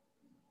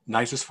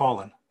 Night has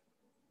fallen.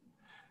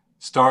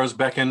 Stars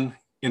beckon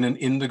in an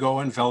indigo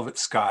and velvet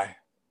sky.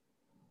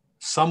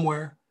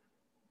 Somewhere,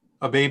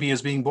 a baby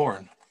is being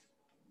born.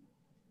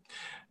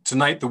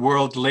 Tonight, the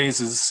world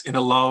lazes in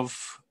a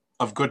love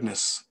of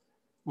goodness,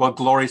 while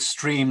glory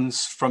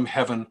streams from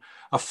heaven.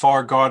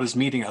 Afar, God is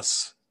meeting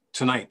us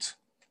tonight,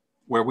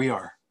 where we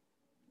are.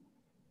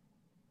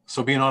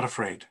 So be not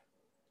afraid,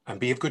 and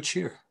be of good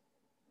cheer.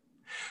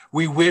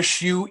 We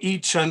wish you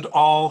each and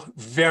all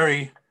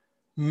very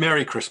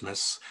Merry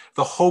Christmas.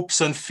 The hopes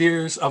and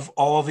fears of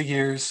all the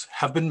years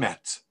have been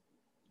met.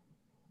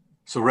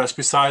 So rest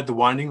beside the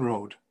winding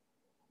road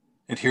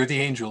and hear the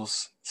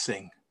angels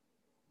sing.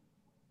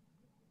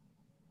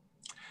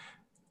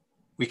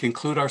 We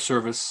conclude our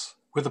service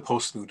with a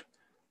postlude,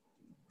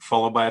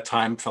 followed by a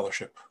time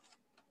fellowship.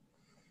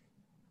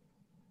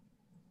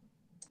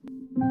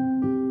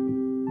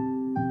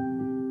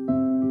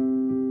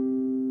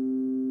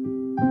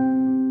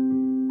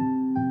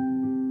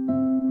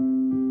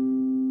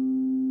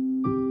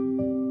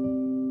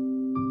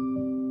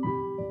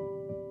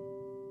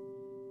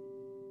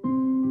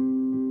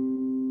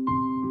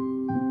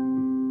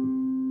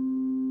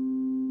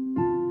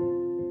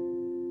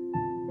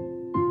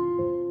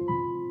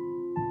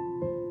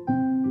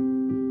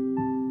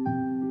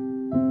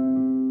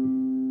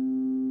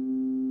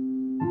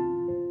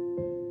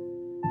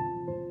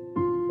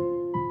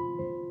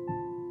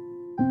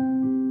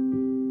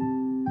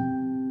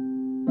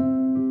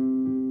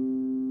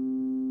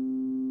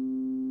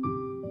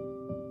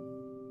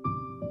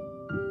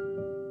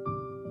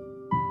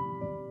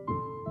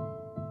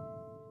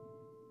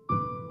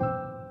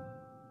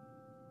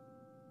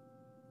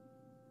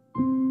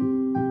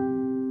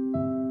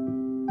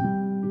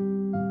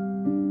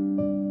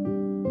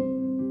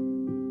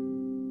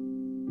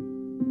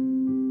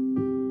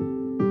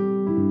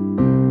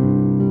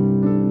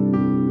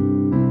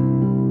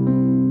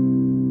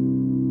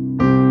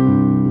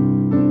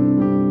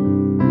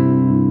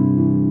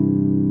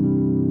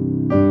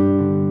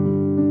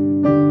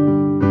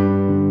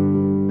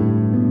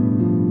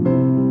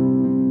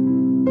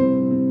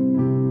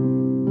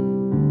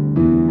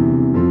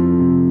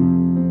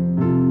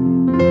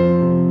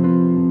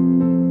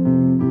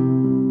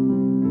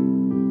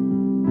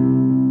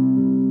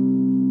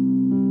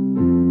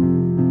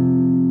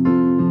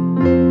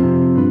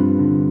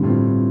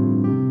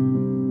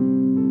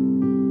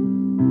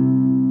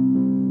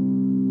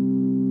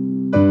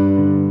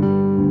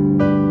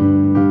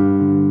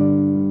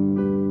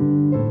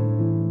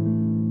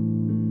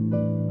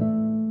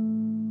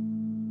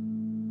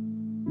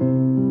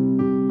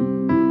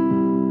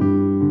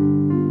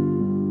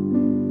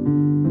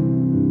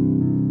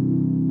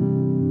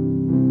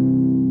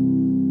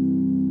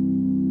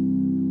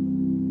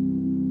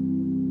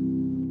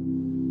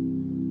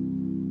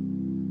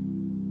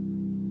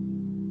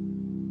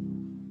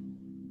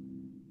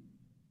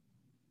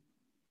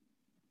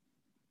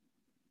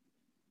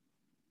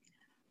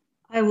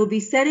 will be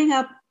setting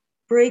up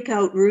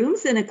breakout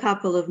rooms in a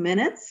couple of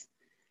minutes.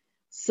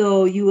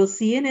 So you will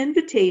see an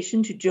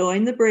invitation to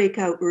join the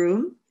breakout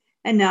room.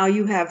 And now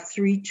you have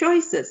 3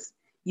 choices.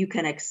 You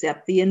can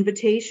accept the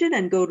invitation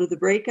and go to the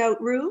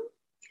breakout room.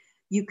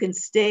 You can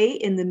stay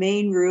in the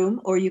main room,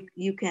 or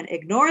you can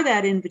ignore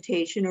that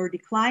invitation or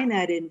decline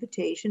that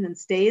invitation and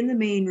stay in the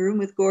main room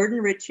with Gordon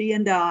Ritchie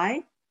and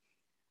I.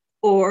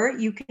 Or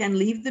you can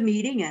leave the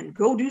meeting and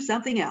go do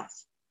something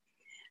else.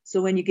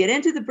 So when you get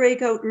into the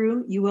breakout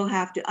room, you will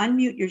have to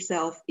unmute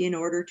yourself in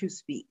order to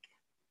speak.